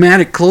 the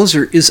pneumatic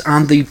closer is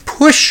on the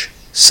push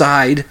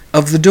side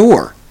of the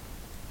door,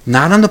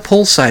 not on the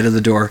pull side of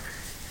the door,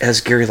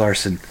 as Gary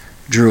Larson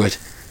drew it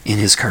in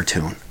his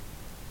cartoon.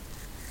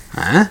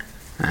 Huh?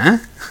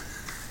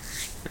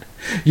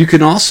 You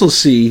can also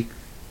see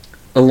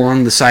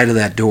along the side of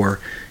that door,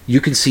 you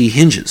can see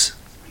hinges.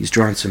 He's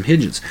drawn some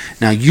hinges.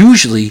 Now,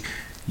 usually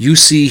you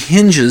see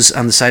hinges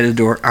on the side of the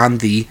door on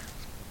the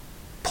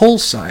pull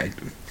side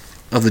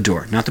of the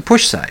door, not the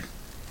push side.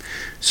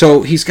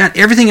 So he's got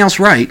everything else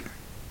right,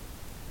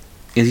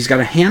 and he's got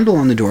a handle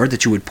on the door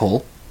that you would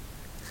pull,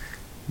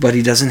 but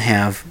he doesn't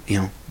have,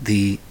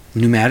 the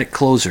pneumatic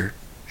closer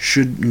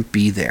shouldn't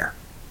be there.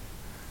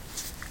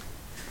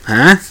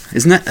 Huh?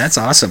 That's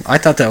awesome. I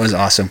thought that was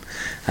awesome.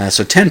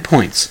 So 10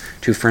 points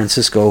to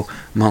Francisco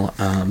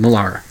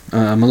Millara.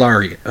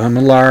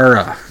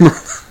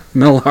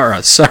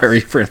 Millara. Sorry,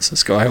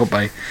 Francisco. I hope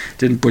I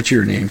didn't butcher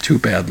your name too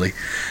badly.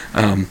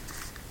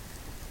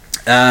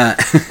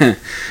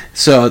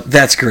 So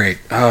that's great.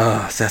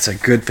 Oh, that's a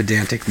good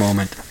pedantic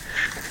moment.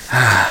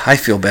 I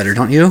feel better,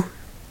 don't you?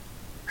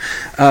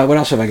 What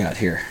else have I got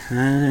here?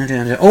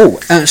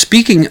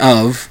 Speaking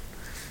of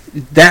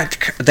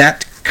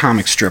that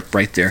comic strip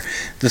right there,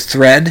 the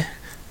thread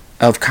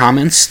of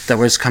comments that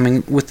was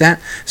coming with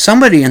that,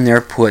 somebody in there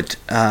put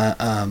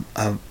a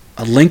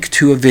link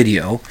to a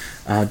video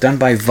done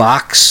by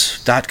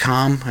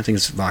Vox.com. I think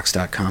it's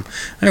Vox.com.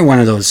 They're one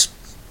of those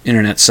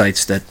internet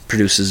sites that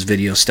produces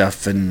video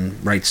stuff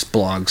and writes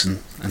blogs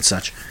and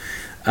such.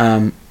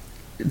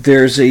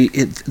 There's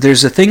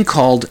a thing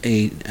called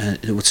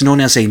what's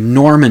known as a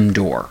Norman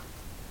door,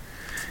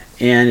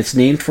 and it's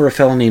named for a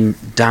fellow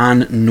named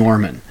Don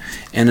Norman.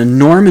 And a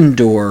Norman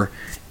door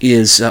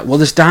is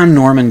this Don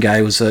Norman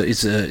guy is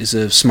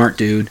a smart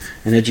dude,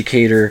 an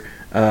educator,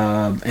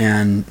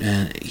 and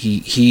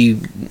he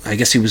I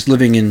guess he was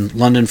living in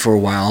London for a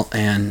while,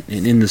 and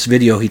in this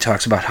video he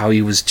talks about how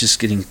he was just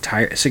getting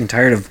sick and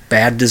tired of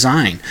bad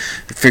design,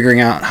 figuring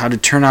out how to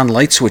turn on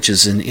light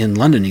switches in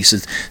London. He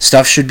says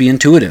stuff should be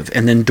intuitive,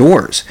 and then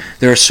doors.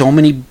 There are so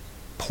many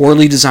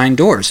poorly designed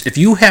doors. If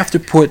you have to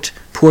put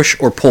push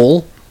or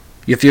pull,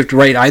 if you have to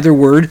write either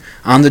word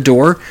on the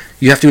door,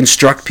 you have to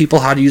instruct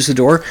people how to use the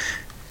door.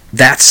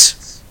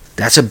 That's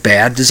a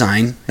bad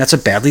design. That's a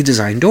badly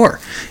designed door.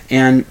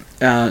 And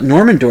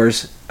Norman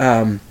doors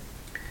are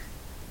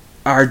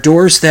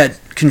doors that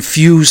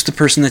confuse the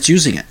person that's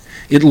using it.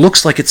 It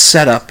looks like it's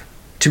set up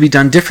to be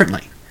done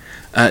differently.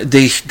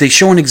 They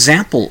show an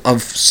example of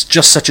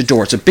just such a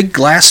door. It's a big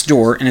glass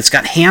door, and it's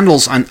got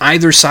handles on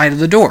either side of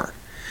the door.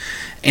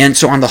 And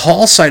so on the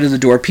hall side of the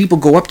door, people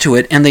go up to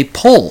it and they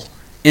pull,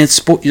 and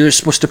you're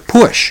supposed to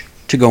push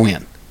to go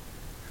in.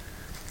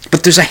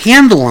 But there's a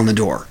handle on the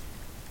door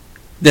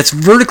that's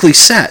vertically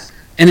set,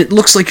 and it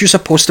looks like you're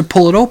supposed to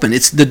pull it open.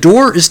 The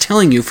door is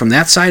telling you from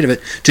that side of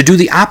it to do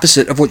the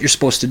opposite of what you're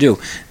supposed to do.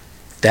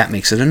 That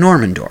makes it a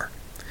Norman door.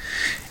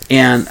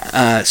 And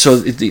so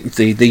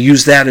they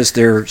use that as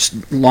their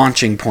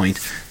launching point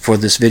for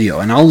this video.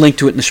 And I'll link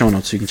to it in the show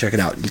notes so you can check it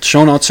out. The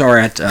show notes are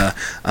at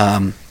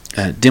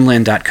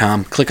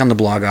dimland.com. Click on the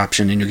blog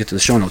option and you'll get to the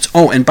show notes.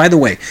 Oh, and by the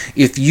way,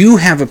 if you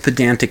have a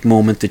pedantic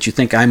moment that you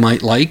think I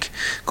might like,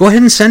 go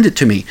ahead and send it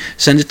to me.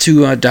 Send it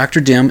to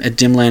Dr. Dim at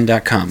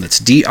dimland.com. That's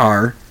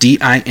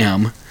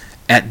DRDIM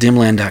at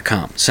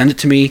dimland.com. Send it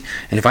to me,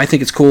 and if I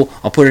think it's cool,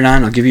 I'll put it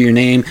on. I'll give you your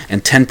name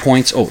and 10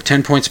 points. Oh,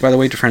 10 points, by the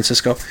way, to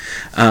Francisco.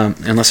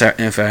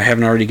 If I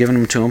haven't already given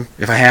them to him.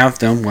 If I have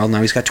them, well,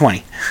 now he's got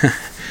 20.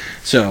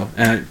 So,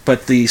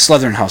 but the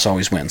Slytherin house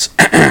always wins.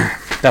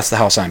 That's the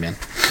house I'm in.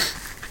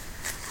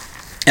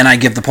 And I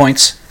give the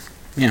points.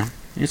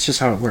 It's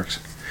just how it works.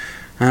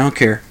 I don't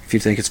care if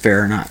you think it's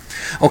fair or not.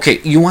 Okay,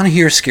 you want to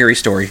hear a scary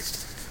story?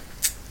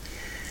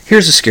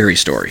 Here's a scary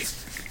story.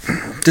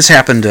 This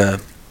happened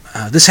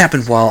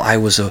while I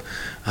was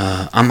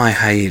on my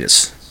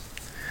hiatus.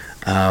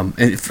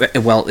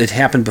 It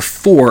happened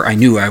before I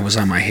knew I was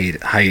on my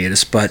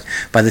hiatus, but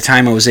by the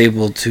time I was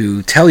able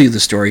to tell you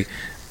the story,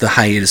 the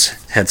hiatus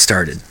had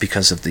started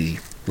because of the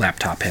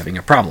laptop having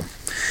a problem.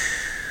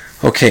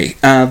 Okay,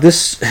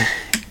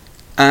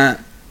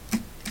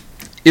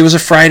 it was a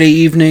Friday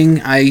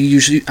evening.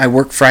 I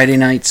work Friday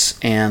nights,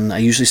 and I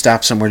usually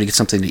stop somewhere to get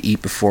something to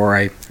eat before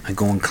I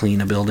go and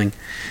clean a building,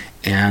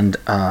 and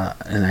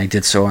I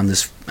did so on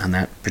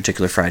that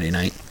particular Friday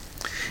night,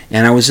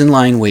 and I was in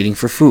line waiting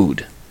for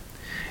food,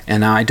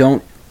 and I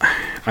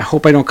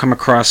hope I don't come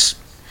across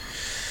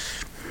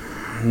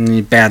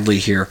badly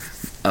here,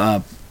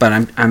 but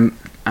I'm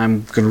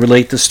going to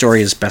relate the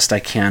story as best I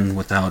can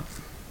without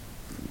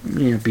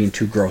being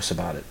too gross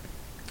about it.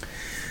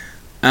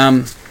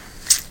 I'm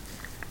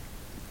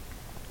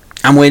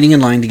waiting in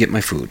line to get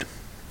my food,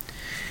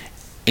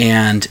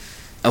 and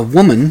a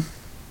woman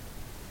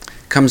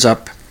comes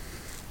up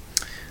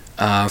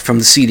from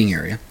the seating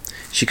area.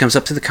 She comes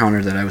up to the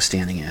counter that I was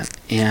standing at,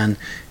 and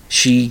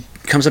she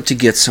comes up to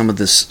get some of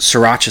this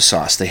sriracha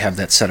sauce. They have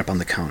that set up on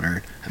the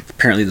counter.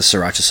 Apparently the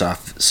sriracha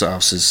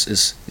sauce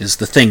is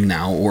the thing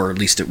now, or at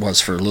least it was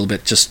for a little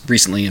bit just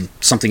recently, and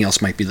something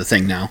else might be the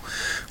thing now.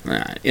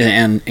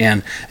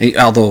 And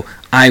although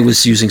I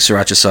was using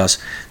sriracha sauce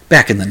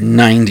back in the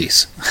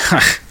 90s.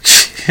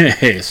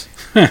 Jeez.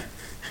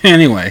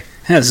 Anyway,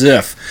 as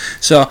if.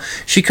 So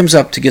she comes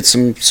up to get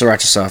some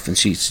sriracha sauce, and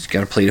she's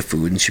got a plate of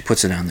food, and she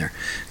puts it on there.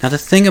 Now the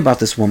thing about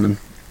this woman,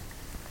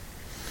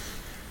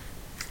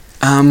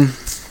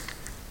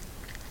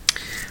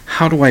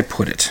 how do I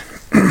put it?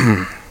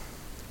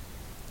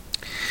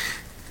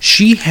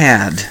 she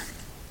had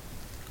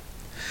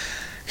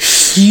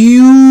huge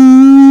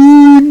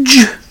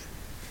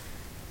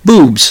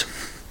boobs.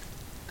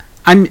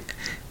 I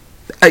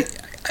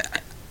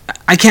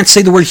can't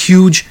say the word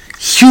huge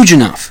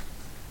enough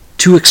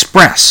to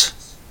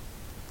express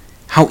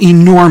how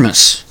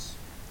enormous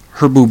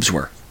her boobs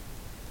were.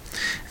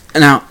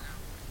 Now,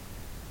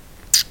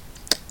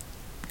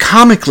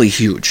 comically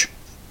huge.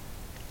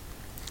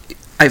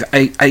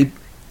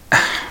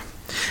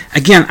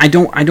 Again, I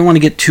don't want to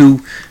get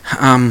too.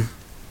 I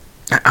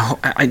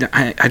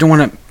don't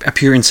want to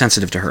appear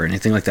insensitive to her or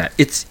anything like that.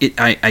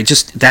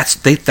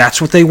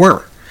 That's what they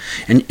were,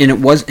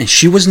 and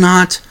she was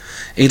not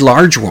a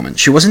large woman.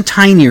 She wasn't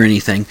tiny or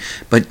anything,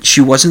 but she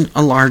wasn't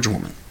a large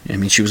woman. I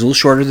mean, she was a little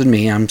shorter than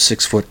me. I'm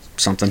 6 foot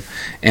something,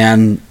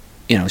 and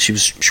she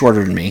was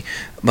shorter than me.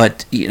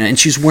 But and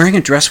she's wearing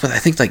a dress with, I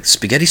think, like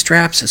spaghetti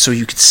straps, and so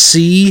you could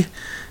see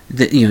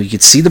that. You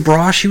could see the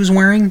bra she was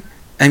wearing.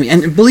 I mean,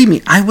 and believe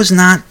me, I was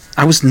not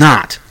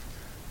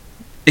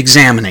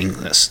examining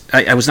this.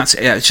 I was not.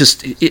 It's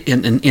just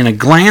in a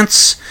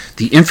glance,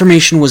 the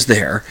information was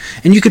there,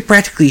 and you could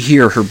practically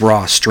hear her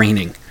bra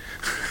straining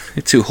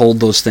to hold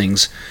those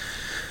things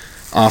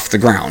off the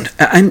ground.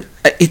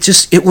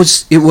 It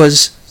was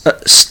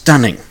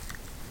stunning,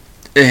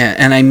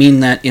 and I mean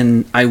that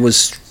I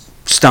was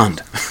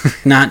stunned,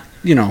 not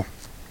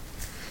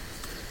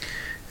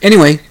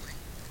Anyway,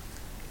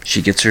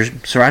 she gets her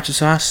sriracha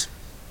sauce,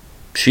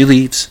 she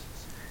leaves,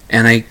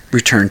 and I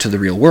return to the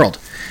real world,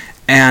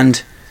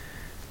 and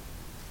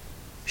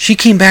she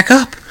came back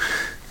up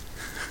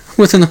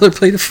with another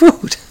plate of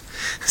food.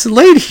 I said,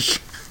 "Lady,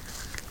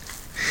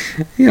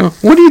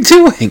 what are you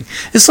doing?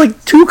 It's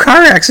like 2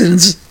 car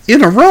accidents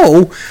in a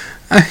row."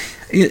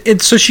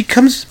 And so she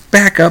comes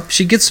back up,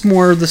 she gets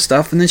more of the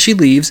stuff, and then she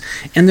leaves,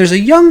 and there's a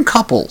young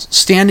couple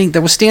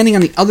that was standing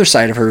on the other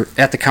side of her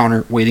at the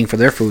counter waiting for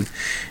their food.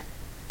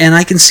 And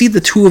I can see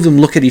the two of them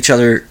look at each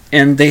other,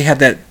 and they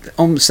had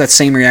almost that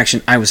same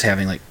reaction I was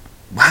having, like,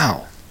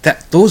 wow,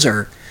 those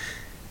were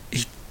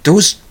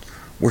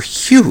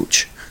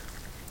huge.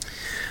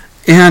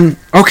 And,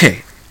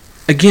 okay,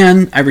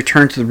 again, I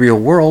return to the real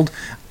world.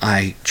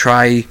 I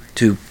try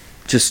to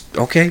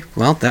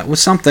that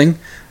was something.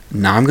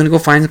 Now I'm going to go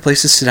find a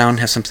place to sit down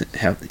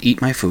and eat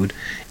my food.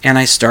 And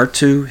I start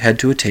to head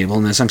to a table.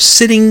 And as I'm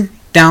sitting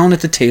down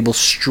at the table,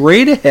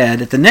 straight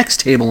ahead at the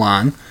next table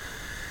on,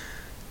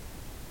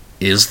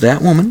 is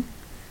that woman.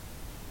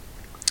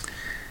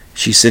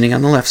 She's sitting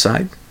on the left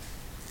side.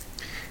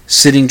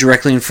 Sitting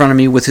directly in front of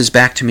me with his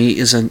back to me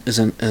is a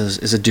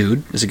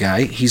dude, is a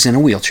guy. He's in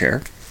a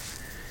wheelchair.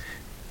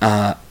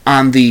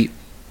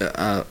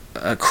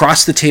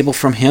 Across the table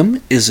from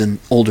him is an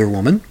older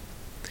woman.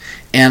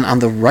 And on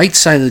the right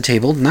side of the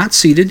table, not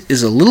seated,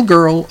 is a little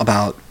girl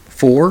about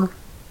 4,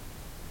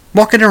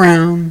 walking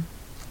around,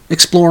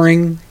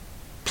 exploring,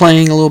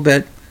 playing a little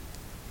bit.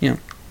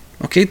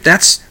 Okay,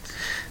 as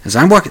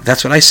I'm walking,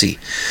 that's what I see.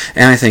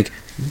 And I think,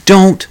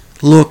 don't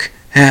look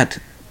at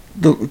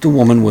the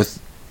woman with,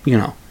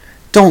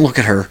 don't look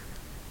at her.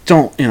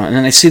 Don't, and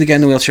then I see the guy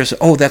in the wheelchair, so,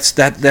 oh,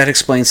 that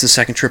explains the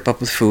second trip up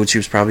with food. She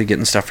was probably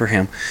getting stuff for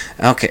him.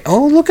 Okay,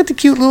 oh, look at the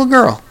cute little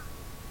girl.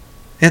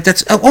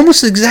 That's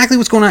almost exactly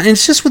what's going on. And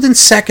it's just within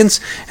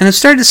seconds. And I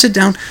started to sit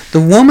down.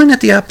 The woman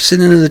at the opposite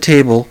end of the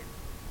table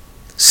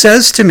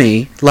says to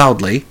me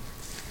loudly,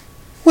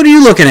 "What are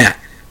you looking at?"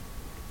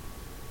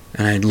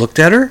 And I looked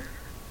at her.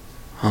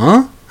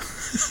 Huh?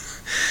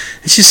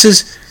 And she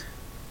says,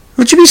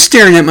 "Don't you be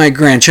staring at my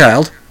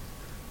grandchild."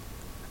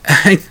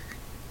 I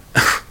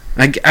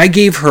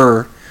gave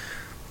her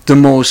the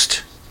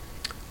most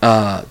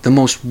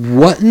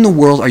what in the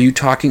world are you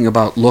talking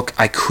about look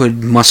I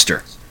could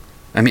muster.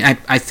 I mean,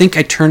 I think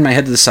I turned my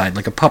head to the side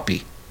like a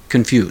puppy,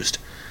 confused.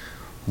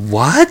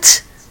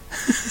 What?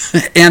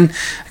 And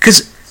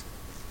because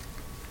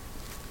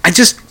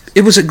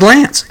it was a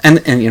glance.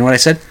 And you know what I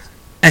said?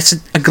 I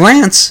said, a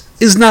glance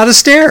is not a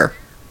stare.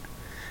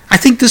 I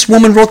think this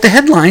woman wrote the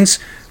headlines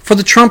for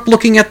the Trump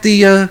looking at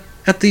the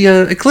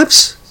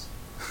eclipse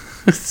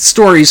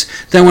stories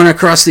that went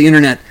across the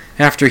internet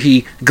after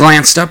he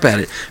glanced up at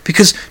it.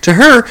 Because to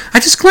her,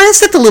 I just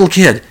glanced at the little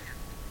kid.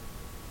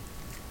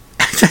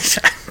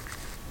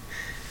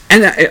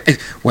 And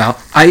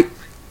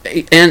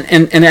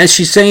and as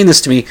she's saying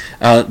this to me,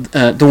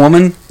 the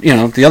woman,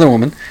 the other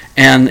woman,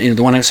 and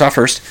the one I saw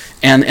first,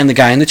 and the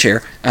guy in the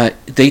chair,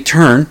 they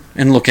turn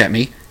and look at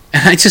me,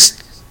 and I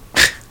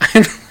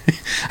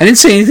didn't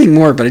say anything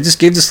more, but I just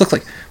gave this look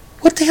like,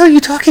 what the hell are you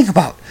talking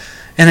about?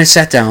 And I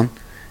sat down,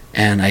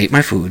 and I ate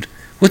my food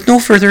with no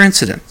further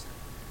incident.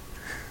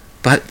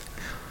 But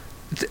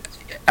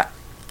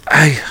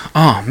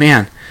oh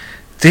man,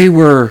 they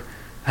were,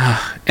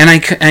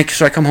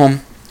 so I come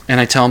home. And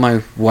I tell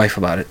my wife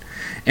about it.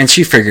 And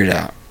she figured it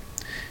out.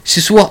 She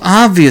says, well,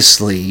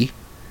 obviously,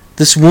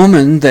 this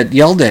woman that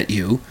yelled at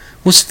you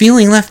was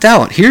feeling left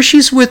out. Here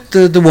she's with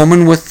the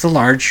woman with the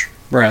large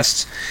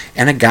breasts,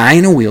 and a guy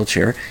in a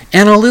wheelchair,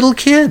 and a little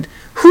kid.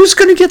 Who's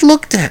going to get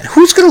looked at?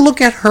 Who's going to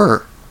look at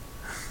her?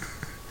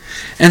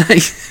 And I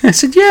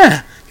said,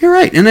 yeah, you're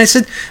right. And I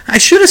said, I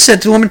should have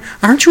said to the woman,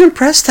 aren't you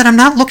impressed that I'm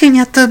not looking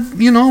at the.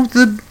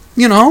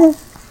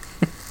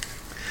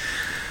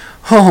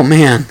 Oh,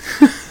 man.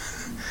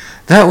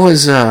 That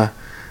was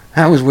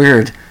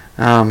weird.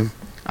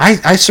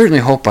 I certainly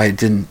hope I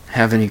didn't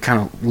have any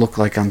kind of look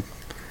like I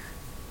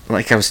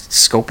was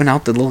scoping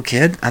out the little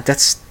kid.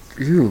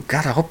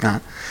 God, I hope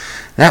not.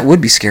 That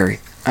would be scary.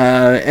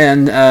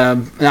 And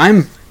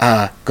I'm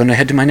going to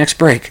head to my next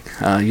break.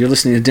 You're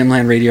listening to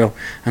Dimland Radio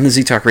on the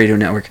ZTalk Radio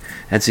Network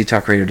at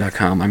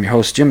ztalkradio.com. I'm your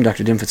host, Jim,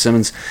 Dr. Dim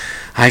Fitzsimmons.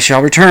 I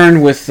shall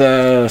return with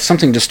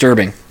something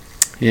disturbing.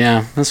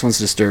 Yeah, this one's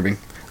disturbing.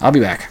 I'll be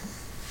back.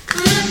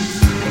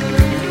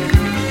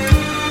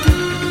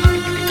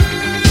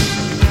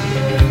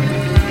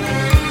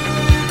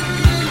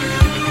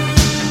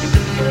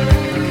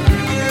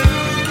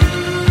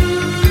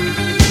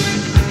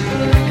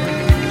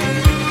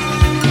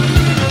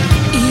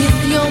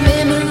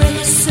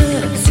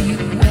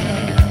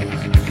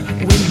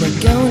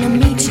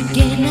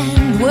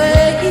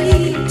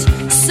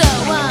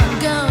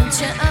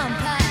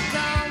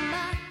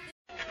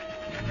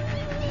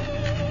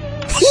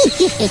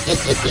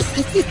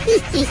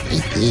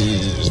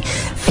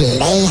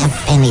 Fillet a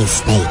fenny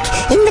snake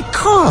in the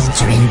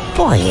cauldron,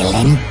 boil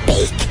and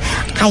bake.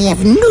 I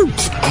have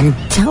newt and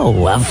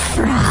toe of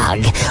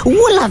frog,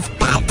 wool of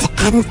bat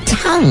and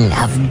tongue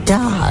of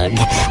dog,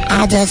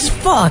 adder's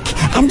fork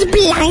and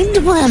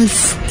blindworm's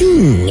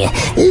sting,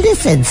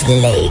 lizard's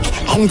leg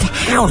and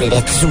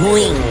howlet's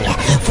wing,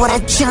 for a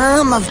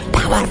charm of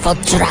powerful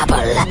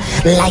trouble,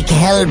 like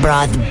hell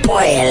broth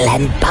boil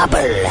and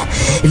bubble.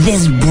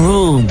 This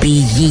brew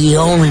be ye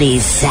only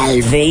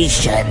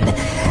salvation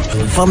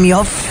from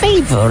your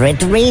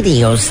favorite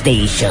radio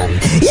station.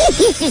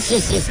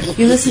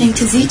 You're listening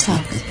to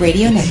ZTalk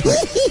Radio Network.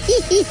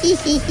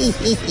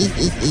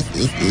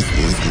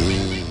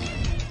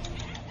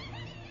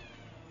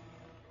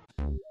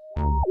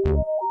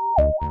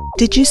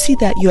 Did you see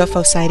that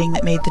UFO sighting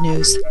that made the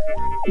news?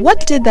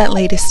 What did that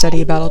latest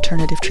study about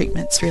alternative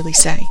treatments really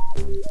say?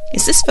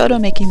 Is this photo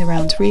making the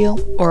rounds real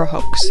or a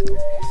hoax?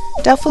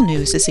 Doubtful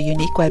News is a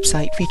unique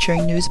website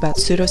featuring news about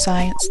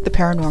pseudoscience, the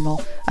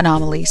paranormal,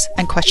 anomalies,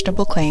 and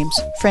questionable claims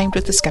framed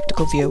with a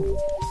skeptical view.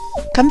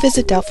 Come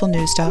visit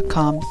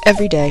doubtfulnews.com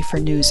every day for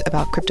news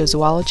about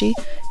cryptozoology,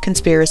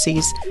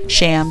 conspiracies,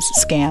 shams,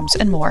 scams,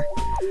 and more.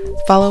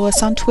 Follow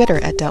us on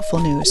Twitter at Doubtful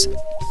News.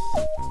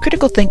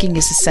 Critical thinking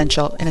is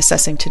essential in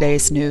assessing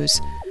today's news.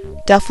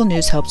 Doubtful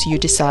News helps you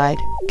decide,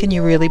 can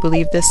you really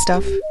believe this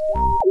stuff?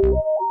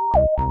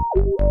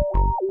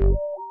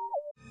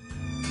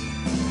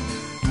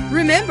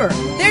 Remember,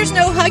 there's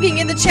no hugging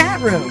in the chat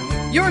room.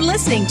 You're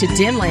listening to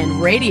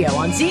Dimland Radio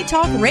on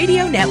ZTalk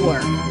Radio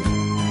Network.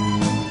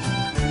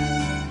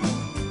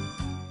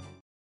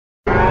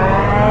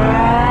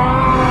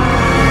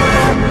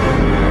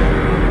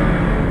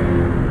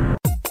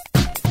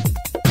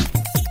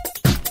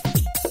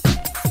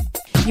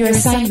 Your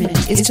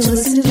assignment is to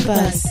listen to The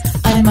Buzz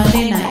on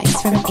Monday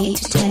nights from 8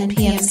 to 10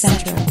 p.m.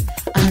 Central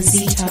on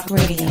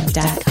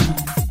ztalkradio.com.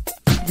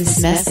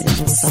 This message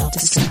will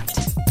self-destruct.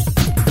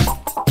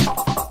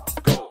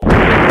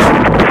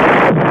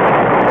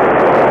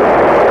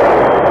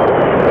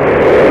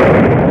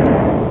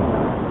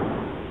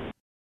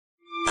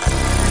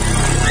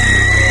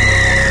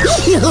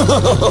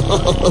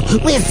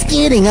 We're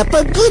skating up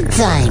a good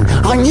time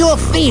on your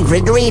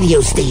favorite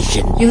radio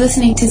station. You're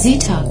listening to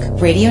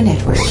ZTalk Radio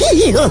Network.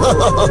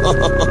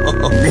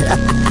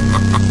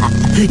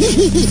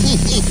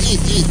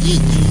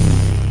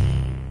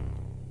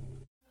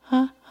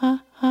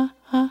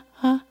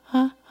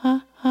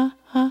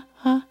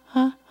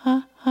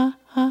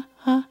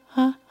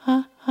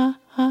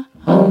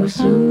 Oh,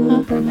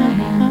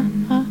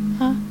 Superman.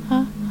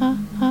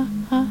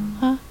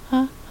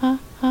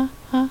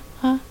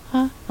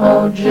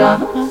 Oh,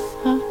 John.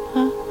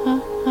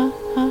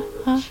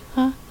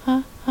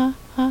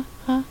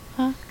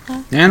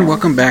 And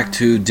welcome back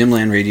to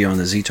Dimland Radio on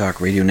the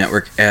ZTalk Radio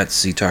Network at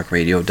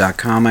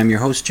ztalkradio.com. I'm your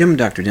host, Jim,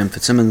 Dr. Dim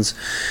Fitzsimmons.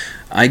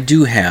 I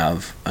do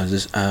have a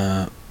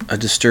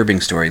disturbing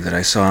story that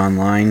I saw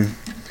online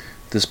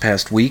this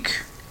past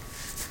week.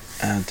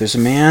 There's a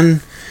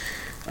man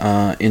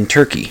in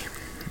Turkey,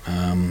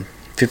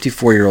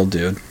 54-year-old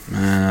dude.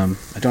 I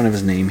don't have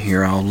his name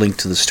here. I'll link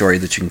to the story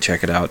that you can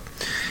check it out.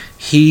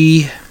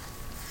 He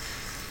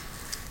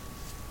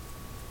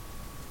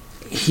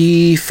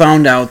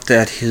found out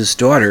that his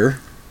daughter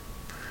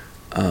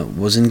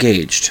was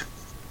engaged,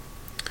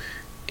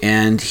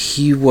 and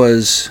he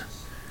was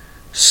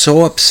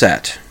so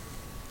upset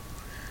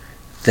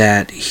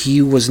that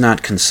he was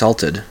not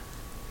consulted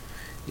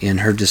in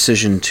her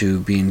decision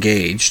to be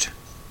engaged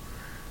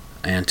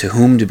and to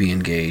whom to be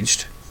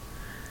engaged,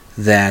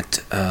 that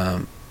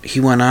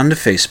he went on to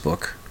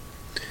Facebook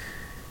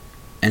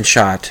and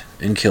shot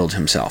and killed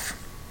himself.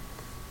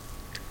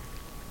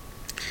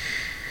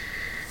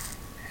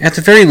 At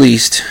the very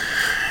least,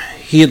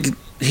 he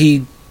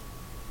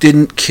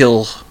didn't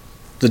kill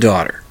the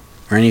daughter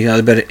or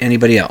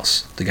anybody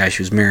else, the guy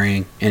she was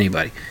marrying,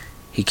 anybody.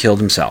 He killed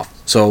himself.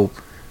 So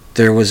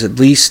there was at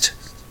least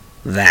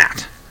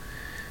that.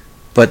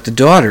 But the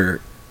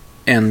daughter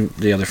and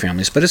the other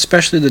families, but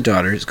especially the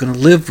daughter, is going to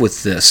live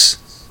with this,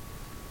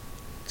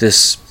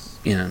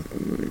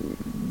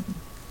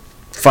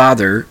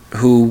 father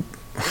who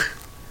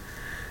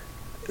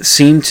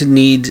seemed to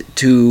need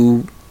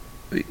to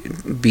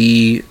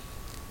be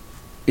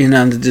in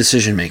on the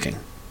decision making.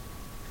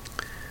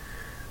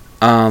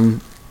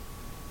 I'm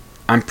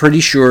pretty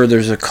sure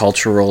there's a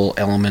cultural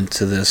element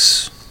to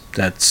this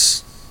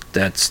that's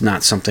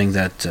not something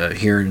that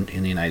here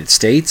in the United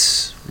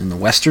States, in the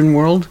Western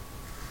world,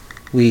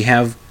 we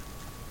have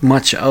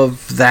much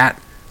of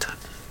that.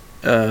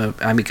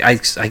 I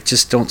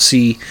just don't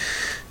see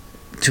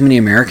too many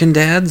American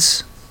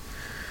dads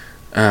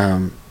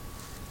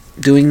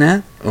doing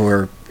that,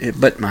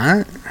 but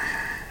I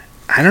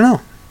don't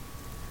know.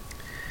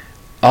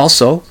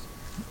 Also,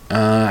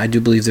 I do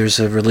believe there's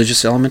a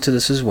religious element to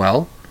this as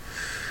well.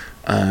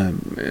 I'm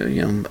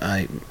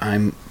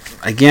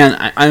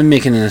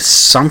making an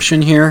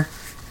assumption here.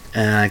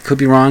 I could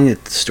be wrong. The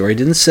story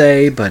didn't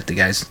say, but the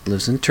guy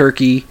lives in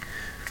Turkey.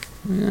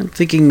 I'm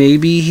thinking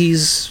maybe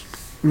he's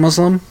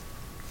Muslim.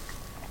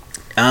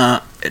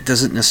 It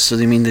doesn't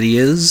necessarily mean that he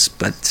is,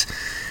 but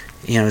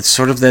it's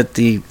sort of that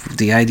the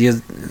idea,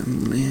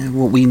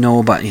 what we know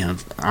about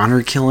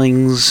honor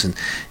killings, and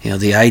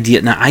the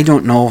idea. Now, I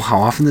don't know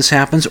how often this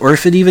happens, or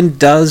if it even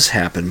does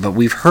happen, but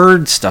we've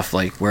heard stuff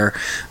like where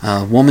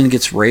a woman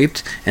gets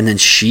raped and then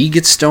she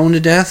gets stoned to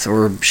death,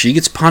 or she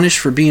gets punished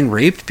for being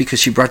raped because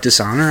she brought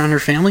dishonor on her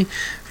family.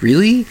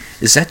 Really?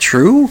 Is that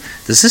true?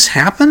 Does this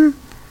happen?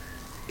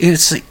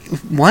 It's like,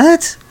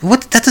 what?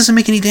 That doesn't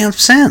make any damn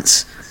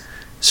sense.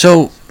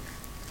 So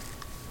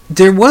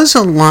there was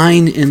a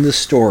line in the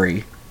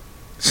story,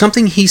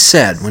 something he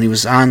said when he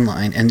was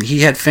online, and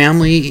he had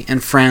family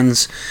and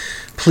friends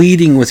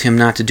pleading with him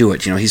not to do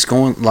it. He's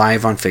going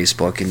live on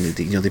Facebook, and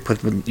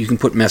you can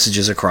put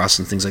messages across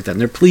and things like that,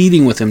 and they're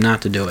pleading with him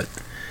not to do it.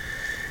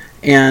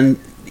 And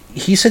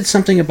he said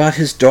something about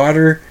his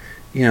daughter,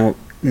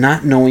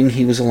 not knowing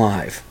he was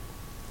alive.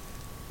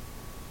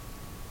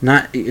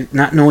 Not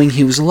knowing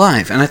he was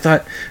alive. And I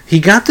thought, he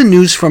got the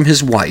news from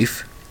his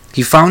wife.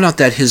 He found out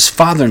that his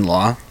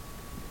father-in-law,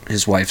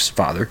 his wife's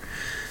father,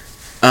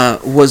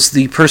 was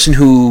the person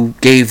who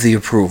gave the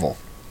approval.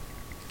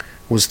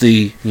 Was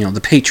the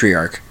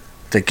patriarch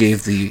that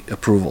gave the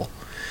approval.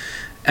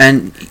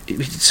 And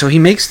so he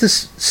makes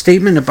this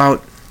statement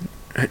about,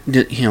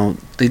 they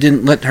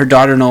didn't let her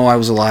daughter know I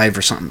was alive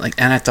or something like.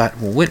 And I thought,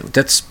 well, wait,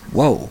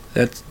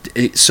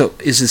 so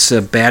is this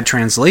a bad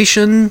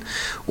translation,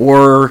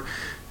 or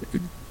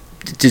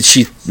did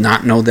she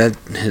not know that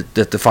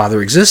the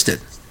father existed?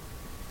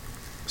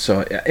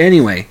 So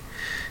anyway,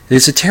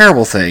 it's a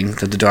terrible thing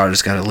that the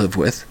daughter's got to live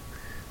with,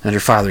 that her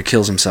father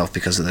kills himself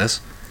because of this.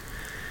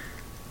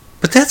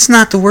 But that's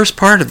not the worst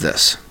part of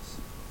this.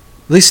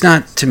 At least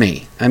not to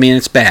me. I mean,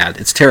 it's bad.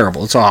 It's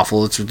terrible. It's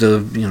awful. It's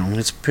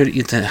it's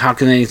pretty. How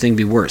can anything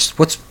be worse?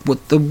 What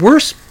the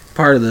worst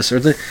part of this, or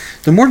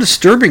the more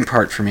disturbing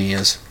part for me,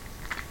 is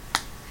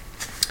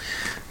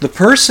the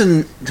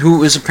person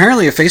who is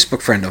apparently a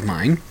Facebook friend of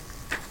mine,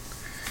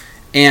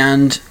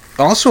 and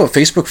also a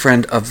Facebook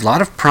friend of a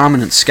lot of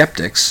prominent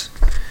skeptics,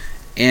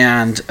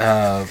 and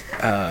those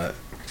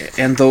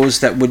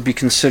that would be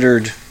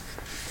considered,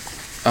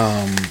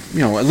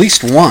 at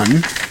least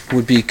one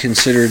would be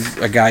considered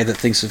a guy that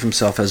thinks of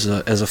himself as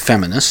a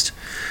feminist,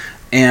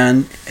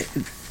 and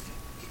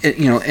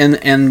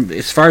and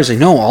as far as I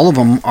know, all of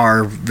them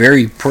are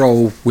very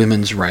pro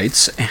women's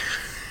rights,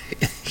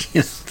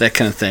 that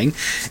kind of thing,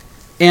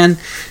 and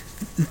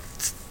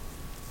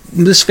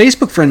this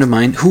Facebook friend of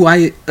mine, who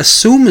I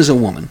assume is a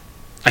woman,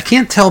 I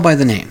can't tell by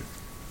the name,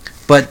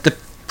 but the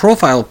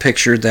profile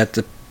picture that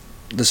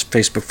this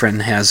Facebook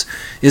friend has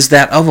is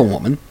that of a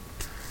woman.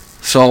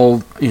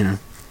 So,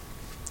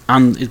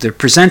 they're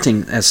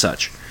presenting as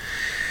such.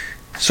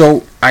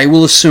 So I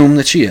will assume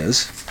that she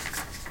is.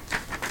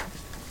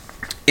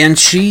 And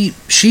she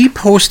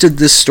posted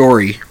this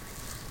story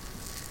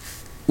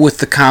with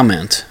the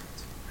comment,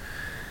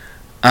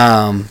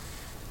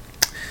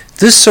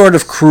 this sort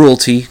of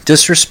cruelty,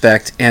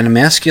 disrespect, and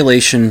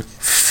emasculation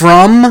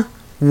from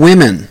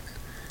women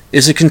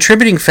is a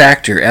contributing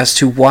factor as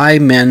to why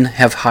men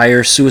have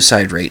higher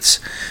suicide rates.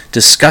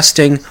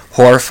 Disgusting,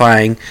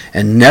 horrifying,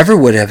 and never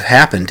would have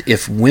happened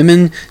if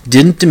women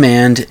didn't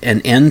demand an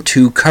end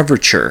to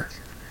coverture.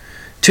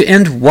 To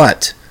end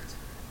what?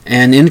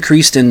 An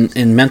increase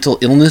in mental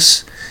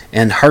illness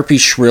and harpy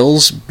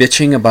shrills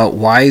bitching about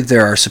why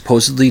there are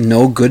supposedly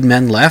no good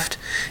men left?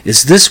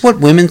 Is this what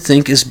women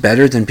think is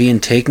better than being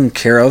taken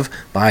care of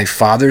by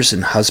fathers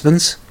and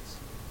husbands?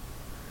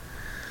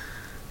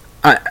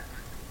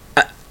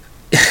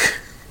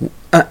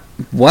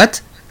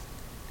 What?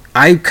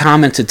 I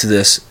commented to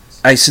this.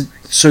 I said,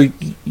 so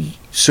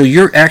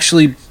you're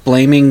actually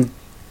blaming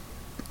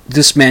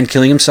this man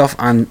killing himself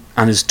on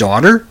his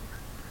daughter?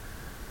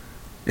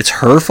 It's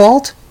her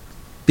fault?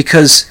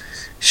 Because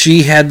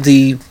she had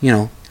the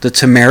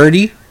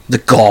temerity, the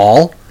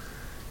gall,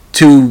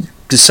 to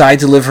decide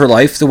to live her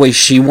life the way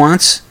she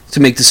wants, to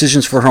make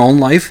decisions for her own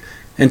life,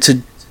 and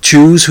to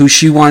choose who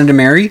she wanted to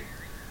marry?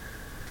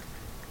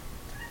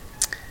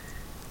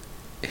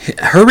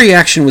 Her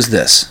reaction was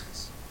this: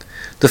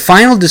 the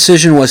final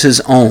decision was his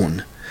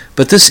own,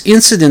 but this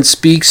incident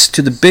speaks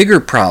to the bigger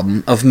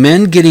problem of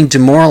men getting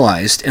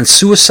demoralized and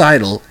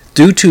suicidal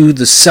due to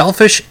the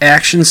selfish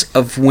actions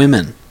of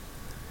women.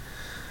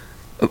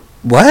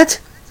 What?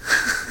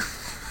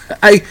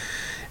 I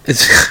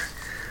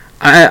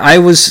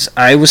was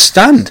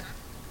stunned.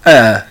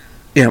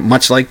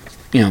 Much like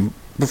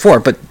before,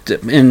 but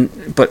in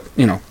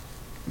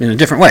a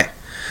different way.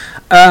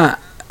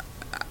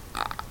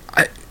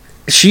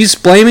 She's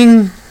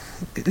blaming.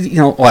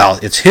 Well,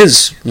 it's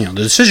his. The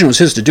decision was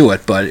his to do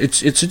it, but it's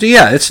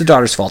the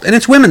daughter's fault, and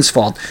it's women's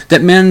fault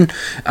that men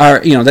are.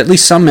 That at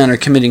least some men are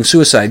committing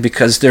suicide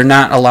because they're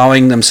not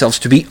allowing themselves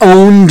to be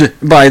owned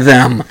by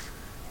them.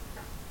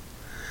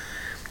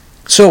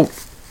 So,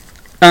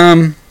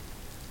 I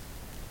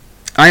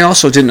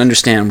also didn't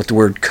understand what the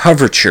word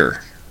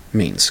coverture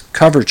means.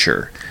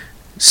 Coverture,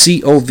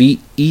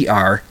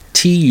 Covertuer.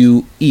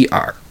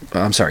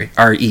 I'm sorry,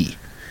 R-E.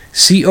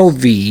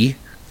 Coverture.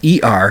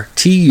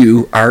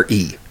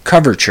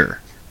 Coverture.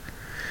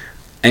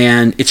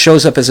 And it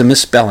shows up as a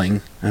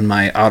misspelling on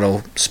my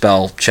auto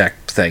spell check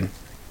thing.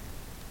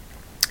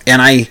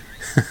 And I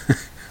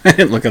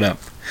didn't look it up.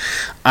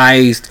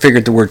 I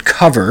figured the word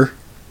cover,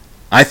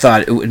 I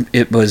thought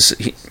it was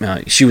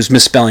she was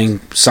misspelling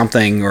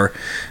something or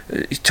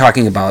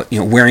talking about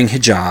wearing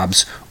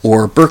hijabs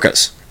or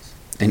burqas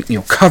and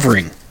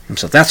covering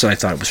himself. That's what I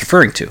thought it was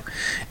referring to.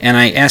 And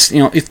I asked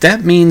if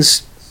that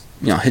means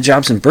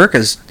hijabs and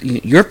burqas,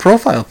 your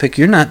profile pic,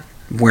 you're not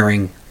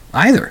wearing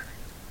either,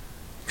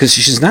 because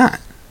she's not.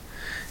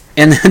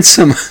 And then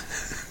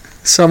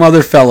some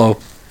other fellow,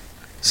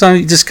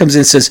 he just comes in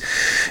and says,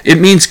 it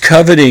means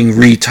coveting,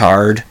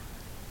 retard.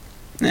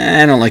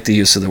 I don't like the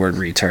use of the word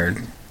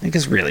retard.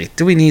 Because really,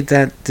 do we need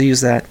to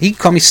use that? He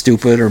called me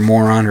stupid or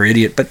moron or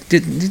idiot, but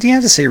did he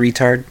have to say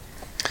retard?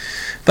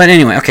 But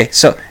anyway, okay,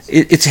 so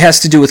it has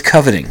to do with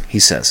coveting, he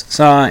says.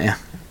 So, yeah.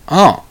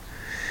 Oh.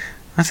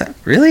 I thought,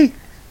 really?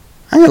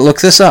 I'm going to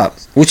look this up,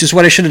 which is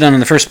what I should have done in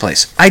the first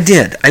place. I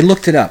did. I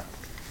looked it up.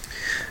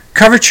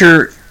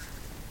 Coverture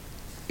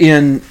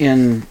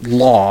in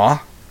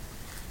law,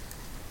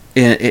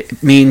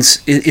 it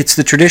means it's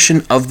the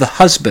tradition of the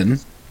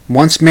husband,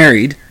 once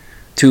married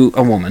to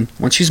a woman,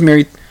 once she's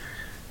married,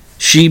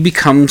 she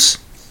becomes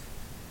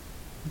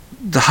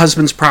the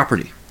husband's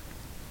property.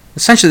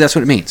 Essentially, that's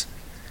what it means.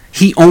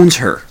 He owns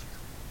her.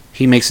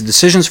 He makes the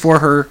decisions for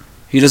her.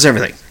 He does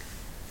everything.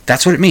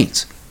 That's what it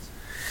means.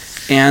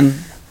 And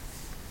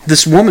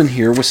this woman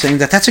here was saying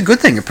that that's a good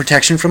thing, a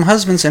protection from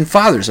husbands and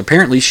fathers.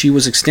 Apparently, she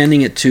was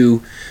extending it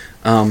to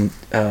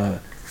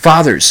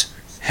fathers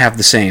have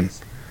the same.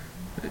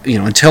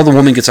 Until the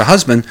woman gets a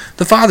husband,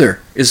 the father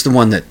is the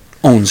one that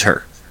owns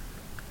her.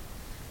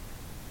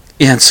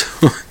 And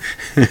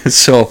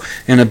so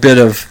in a bit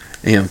of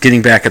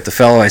getting back at the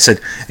fellow, I said,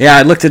 yeah,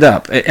 I looked it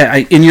up.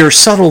 In your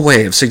subtle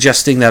way of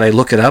suggesting that I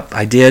look it up,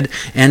 I did,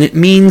 and it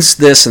means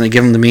this, and I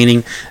give him the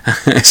meaning.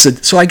 I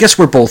said, so I guess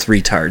we're both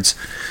retards.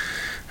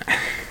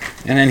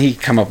 And then he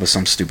come up with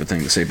some stupid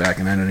thing to say back,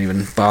 and I don't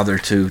even bother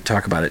to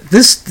talk about it.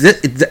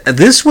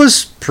 This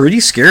was pretty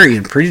scary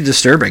and pretty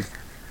disturbing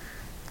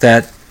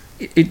that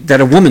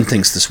a woman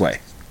thinks this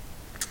way.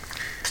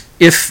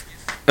 If,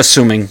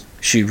 assuming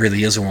she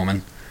really is a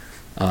woman,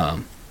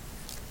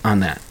 on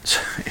that.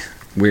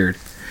 Weird.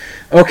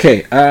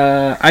 Okay,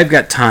 I've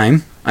got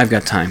time. I'm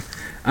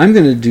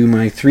going to do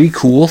my 3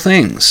 cool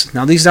things.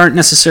 Now, these aren't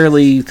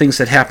necessarily things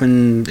that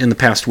happened in the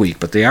past week,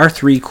 but they are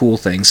 3 cool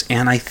things,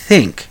 and I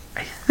think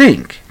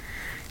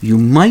you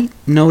might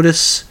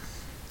notice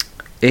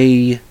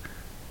a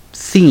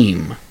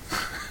theme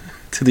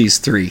to these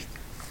 3.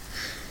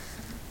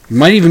 You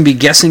might even be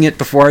guessing it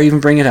before I even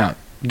bring it out,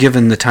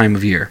 given the time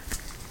of year.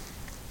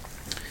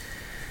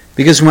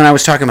 Because when I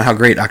was talking about how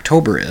great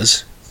October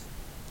is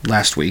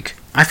last week,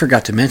 I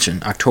forgot to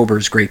mention October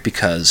is great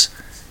because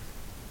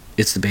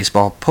it's the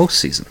baseball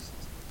postseason.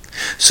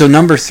 So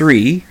number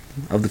 3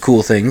 of the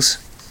cool things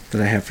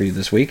that I have for you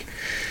this week,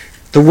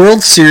 the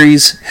World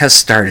Series has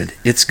started.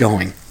 It's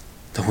going.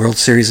 The World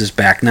Series is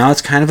back. Now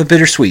it's kind of a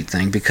bittersweet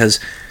thing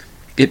because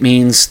it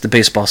means the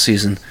baseball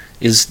season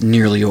is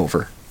nearly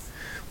over.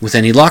 With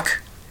any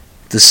luck,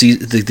 the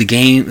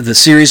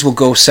series will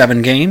go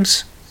 7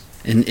 games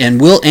and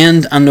will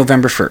end on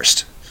November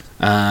 1st.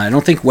 I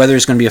don't think weather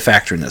is going to be a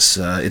factor in this.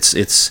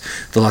 It's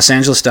the Los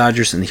Angeles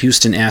Dodgers and the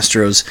Houston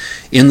Astros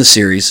in the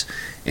series,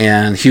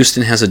 and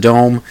Houston has a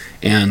dome,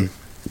 and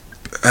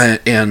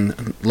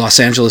Los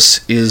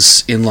Angeles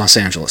is in Los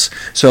Angeles.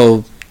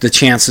 So the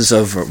chances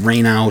of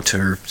rain out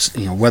or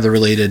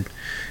weather-related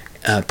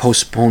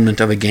postponement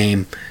of a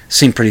game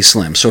seem pretty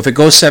slim. So if it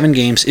goes 7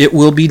 games, it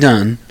will be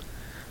done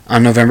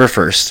on November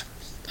 1st,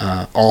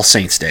 All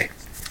Saints Day.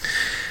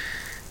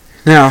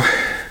 Now,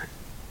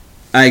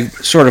 I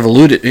sort of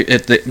alluded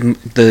at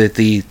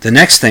the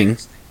next thing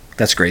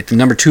that's great. The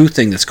number 2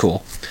 thing that's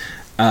cool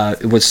I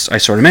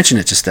sort of mentioned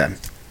it just then.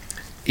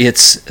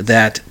 It's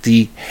that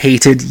the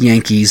hated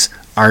Yankees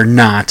are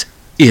not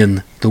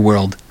in the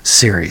World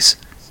Series.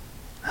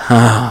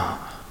 That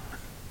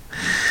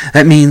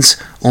means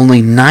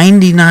only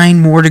 99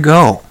 more to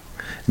go.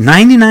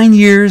 99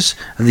 years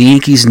of the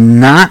Yankees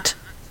not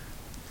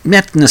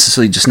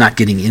necessarily just not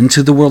getting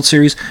into the World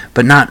Series,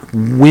 but not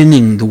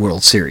winning the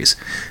World Series.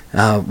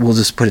 We'll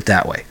just put it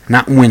that way.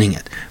 Not winning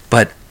it.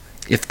 But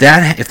if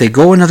they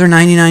go another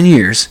 99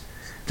 years,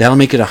 that'll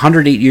make it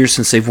 108 years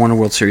since they've won a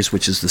World Series,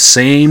 which is the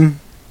same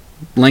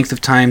length of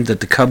time that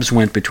the Cubs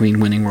went between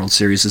winning World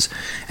Series.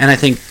 And I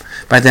think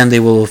by then they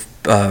will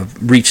have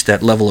reached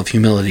that level of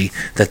humility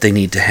that they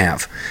need to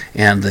have.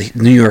 And the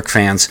New York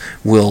fans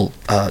will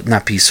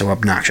not be so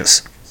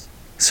obnoxious.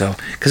 So,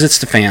 because it's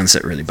the fans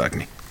that really bug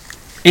me.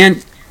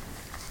 And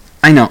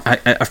I know,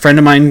 a friend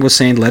of mine was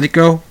saying, let it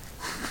go.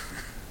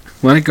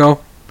 Let it go.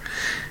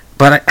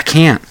 But I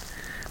can't.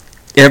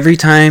 Every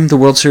time the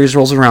World Series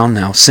rolls around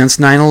now, since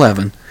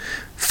 9/11,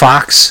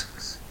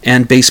 Fox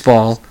and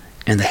baseball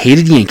and the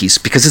hated Yankees,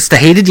 because it's the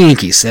hated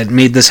Yankees that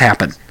made this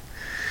happen.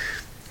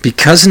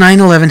 Because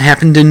 9/11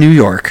 happened in New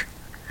York,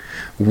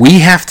 we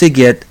have to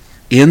get,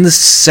 in the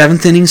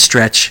 7th inning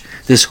stretch,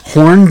 this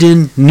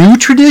horned-in new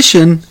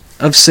tradition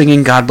of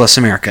singing God Bless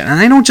America. And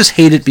I don't just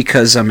hate it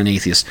because I'm an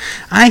atheist.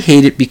 I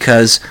hate it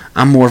because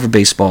I'm more of a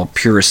baseball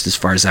purist as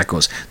far as that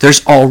goes.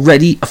 There's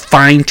already a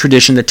fine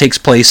tradition that takes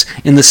place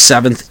in the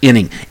 7th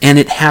inning, and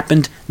it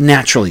happened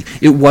naturally.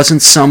 It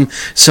wasn't some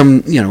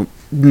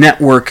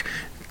network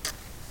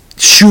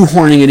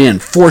shoehorning it in,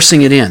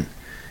 forcing it in.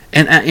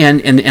 And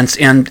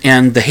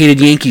the hated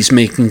Yankees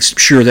making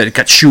sure that it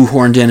got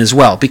shoehorned in as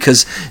well,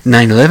 because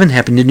 9/11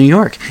 happened in New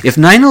York. If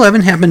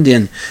 9/11 happened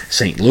in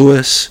St.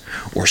 Louis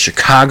or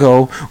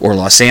Chicago or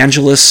Los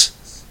Angeles,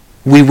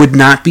 we would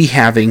not be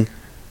having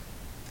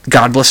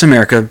God Bless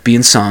America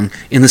being sung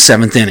in the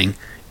 7th inning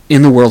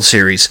in the World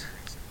Series.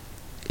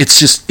 It's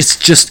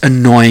just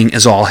annoying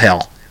as all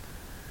hell.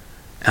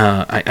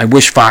 I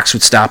wish Fox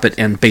would stop it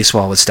and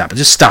baseball would stop it.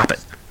 Just stop it.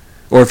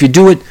 Or if you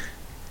do it,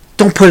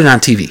 don't put it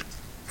on TV.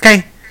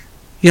 Okay?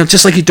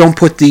 Just like you don't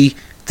put the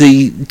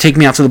Take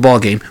Me Out to the Ball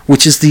Game,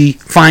 which is the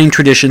fine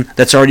tradition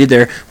that's already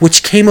there,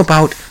 which came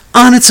about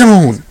on its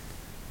own.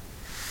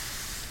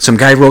 Some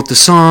guy wrote the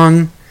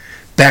song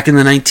back in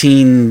the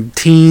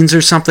 19-teens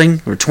or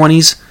something, or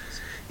 20s.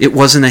 It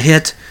wasn't a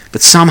hit,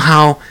 but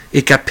somehow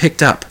it got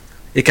picked up.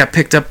 It got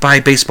picked up by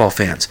baseball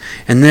fans.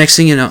 And the next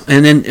thing you know,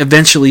 and then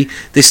eventually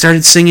they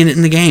started singing it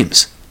in the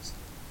games.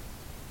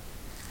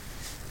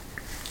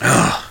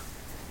 Ugh.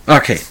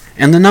 Okay,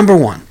 and the number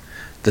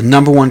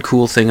one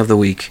cool thing of the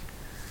week,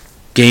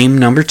 game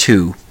number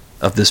 2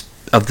 of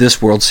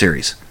this World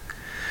Series.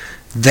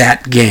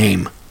 That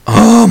game.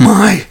 Oh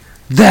my,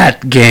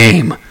 that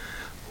game.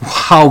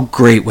 How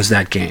great was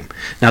that game?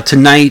 Now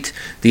tonight,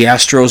 the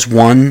Astros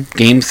won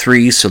game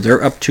 3, so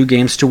they're up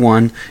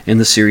 2-1 in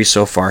the series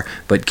so far.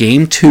 But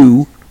game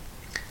 2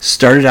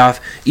 started off,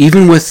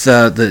 even with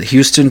the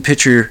Houston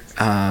pitcher,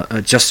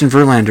 Justin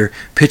Verlander,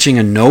 pitching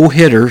a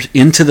no-hitter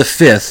into the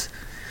 5th.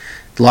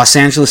 Los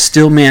Angeles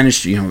still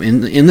managed,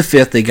 in the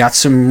 5th, they got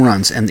some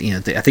runs, and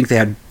I think they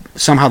had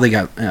somehow they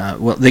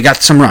got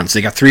some runs.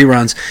 They got 3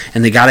 runs,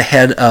 and they got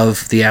ahead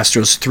of the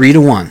Astros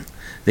 3-1.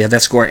 They had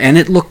that score, and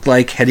it looked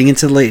like heading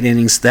into the late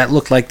innings, that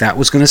looked like that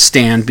was going to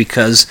stand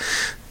because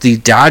the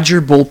Dodger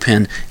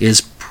bullpen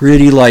is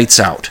pretty lights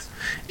out,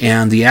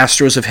 and the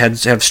Astros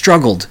have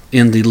struggled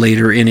in the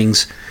later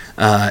innings,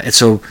 and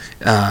so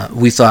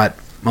we thought,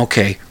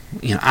 okay,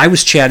 I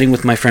was chatting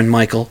with my friend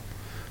Michael,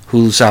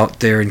 who's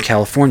out there in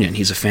California, and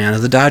he's a fan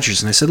of the Dodgers.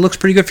 And I said, looks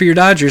pretty good for your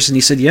Dodgers. And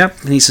he said, yep.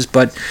 And he says,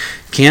 but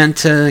can't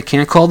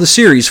call the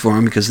series for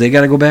them because they got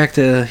to go back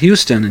to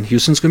Houston, and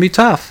Houston's going to be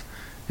tough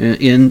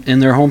in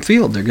their home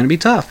field. They're going to be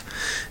tough.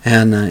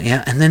 And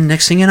and then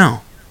next thing you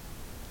know,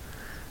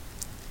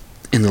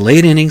 in the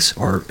late innings,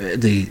 or the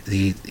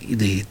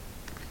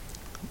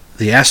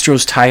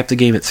Astros tie up the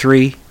game at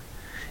 3.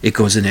 It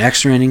goes into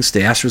extra innings.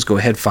 The Astros go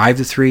ahead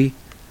 5-3.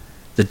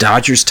 The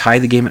Dodgers tie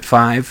the game at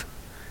 5.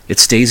 It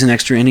stays in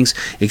extra innings.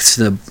 It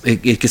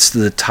gets to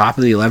the top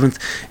of the 11th,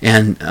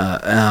 and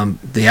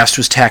the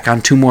Astros tack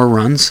on 2 more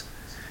runs,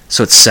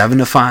 so it's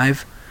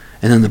 7-5.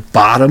 And then the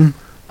bottom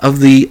of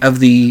the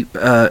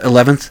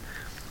 11th,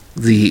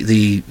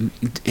 the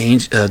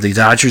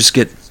Dodgers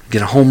get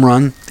a home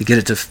run. They get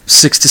it to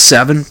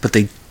 6-7, but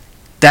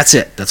that's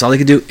it. That's all they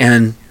could do,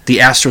 and the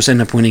Astros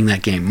end up winning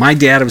that game. My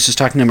dad, I was just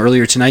talking to him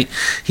earlier tonight,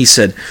 he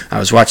said, I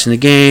was watching the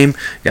game,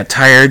 got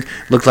tired,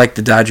 looked like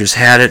the Dodgers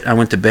had it, I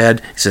went to bed.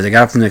 He said, I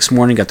got up the next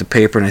morning, got the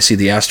paper, and I see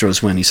the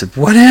Astros win. He said,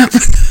 what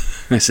happened?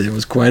 I said, it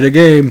was quite a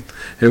game.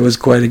 It was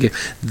quite a game.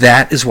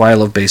 That is why I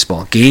love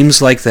baseball.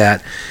 Games like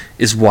that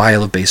is why I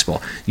love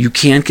baseball. You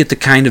can't get the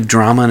kind of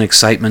drama and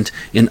excitement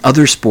in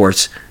other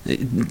sports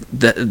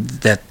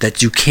that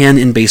you can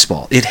in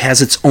baseball. It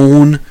has its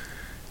own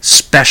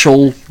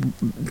special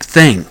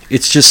thing.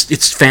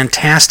 It's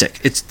fantastic.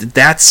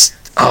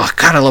 Oh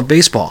God, I love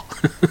baseball.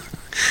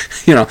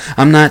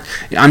 I'm not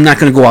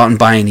going to go out and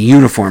buy any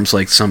uniforms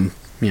like some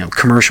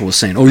commercial was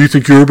saying. Oh, you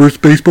think you're a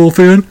baseball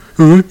fan?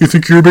 Huh? You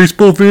think you're a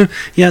baseball fan?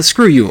 Yeah,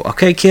 screw you.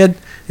 Okay, kid.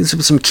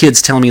 some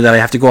kids telling me that I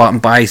have to go out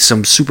and buy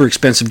some super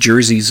expensive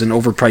jerseys and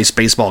overpriced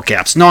baseball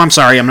caps. No, I'm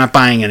sorry, I'm not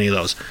buying any of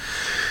those.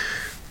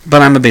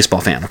 But I'm a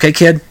baseball fan, okay,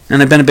 kid?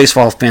 And I've been a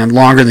baseball fan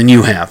longer than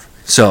you have.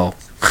 So,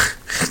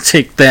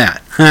 take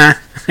that, huh?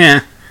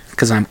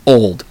 Because I'm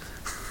old.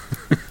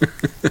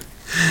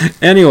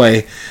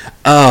 Anyway,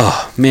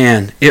 oh,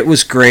 man, it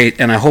was great,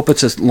 and I hope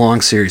it's a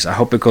long series. I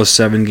hope it goes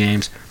 7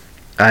 games.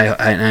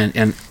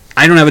 And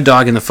I don't have a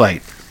dog in the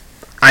fight.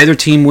 Either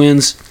team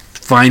wins,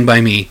 fine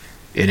by me.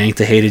 It ain't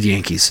the hated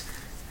Yankees.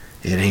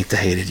 It ain't the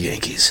hated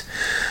Yankees.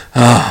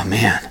 Oh,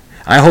 man.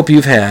 I hope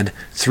you've had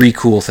 3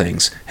 cool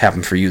things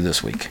happen for you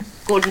this week.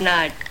 Good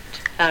night,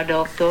 Herr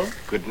Doctor.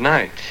 Good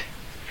night,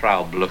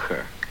 Frau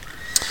Blucher.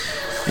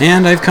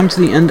 And I've come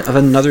to the end of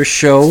another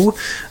show.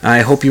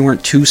 I hope you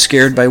weren't too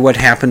scared by what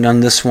happened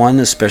on this one,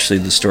 especially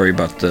the story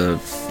about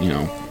that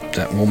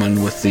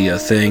woman with the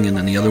thing, and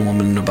then the other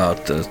woman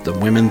about the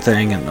women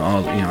thing, and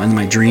all, in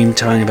my dream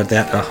telling you about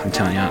that. Oh, I'm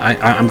telling you,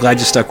 I'm glad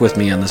you stuck with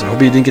me on this. I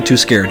hope you didn't get too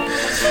scared.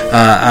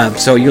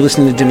 So you're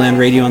listening to Dimland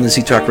Radio on the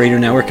Z-Talk Radio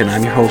Network, and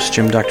I'm your host,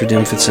 Jim Dr.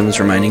 Dim Fitzsimmons,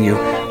 reminding you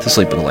to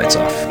sleep with the lights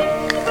off.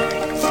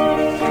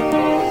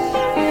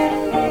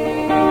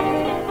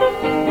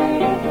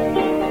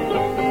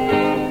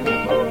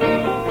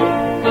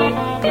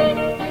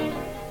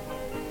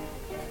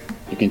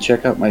 You can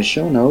check out my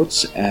show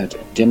notes at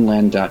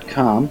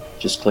dimland.com.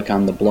 Just click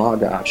on the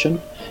blog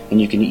option, and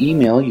you can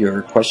email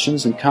your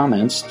questions and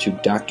comments to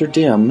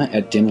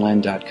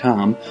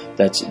drdim@dimland.com.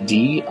 That's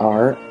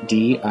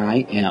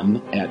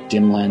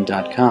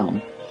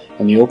drdim@dimland.com.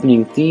 And the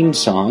opening theme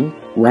song,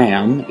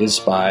 Ram, is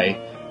by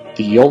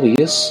the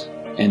Aeolus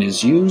and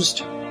is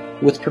used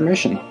with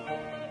permission.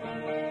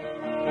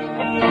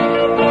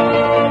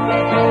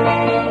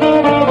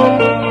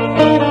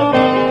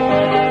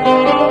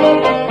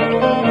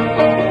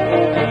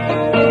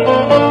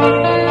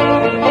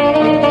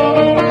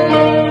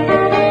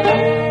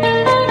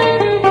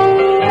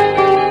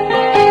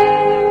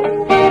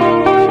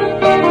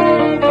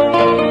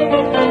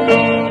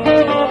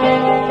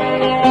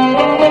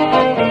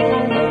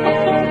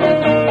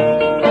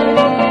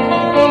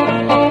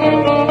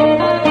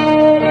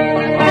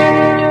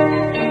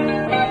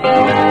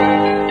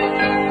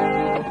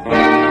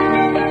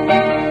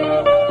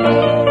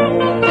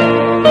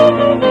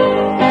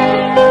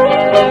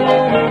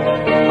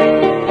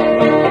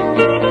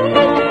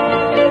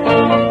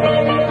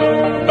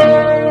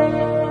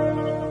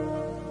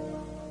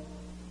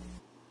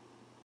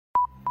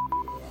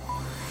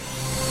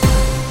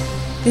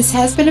 This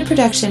has been a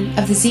production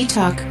of the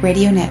Z-Talk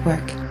Radio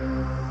Network.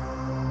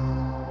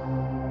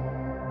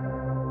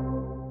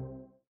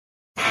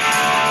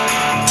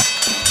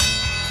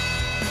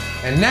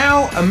 And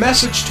now, a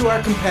message to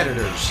our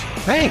competitors.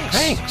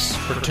 Thanks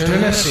for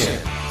tuning us in.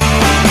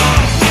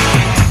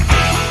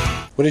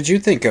 What did you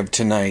think of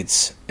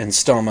tonight's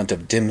installment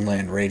of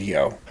Dimland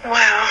Radio?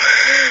 Wow.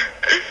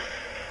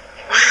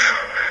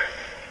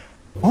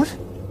 What?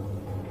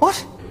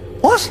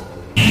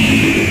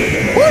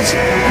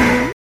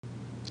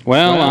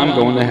 Well, I'm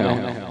going to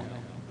hell.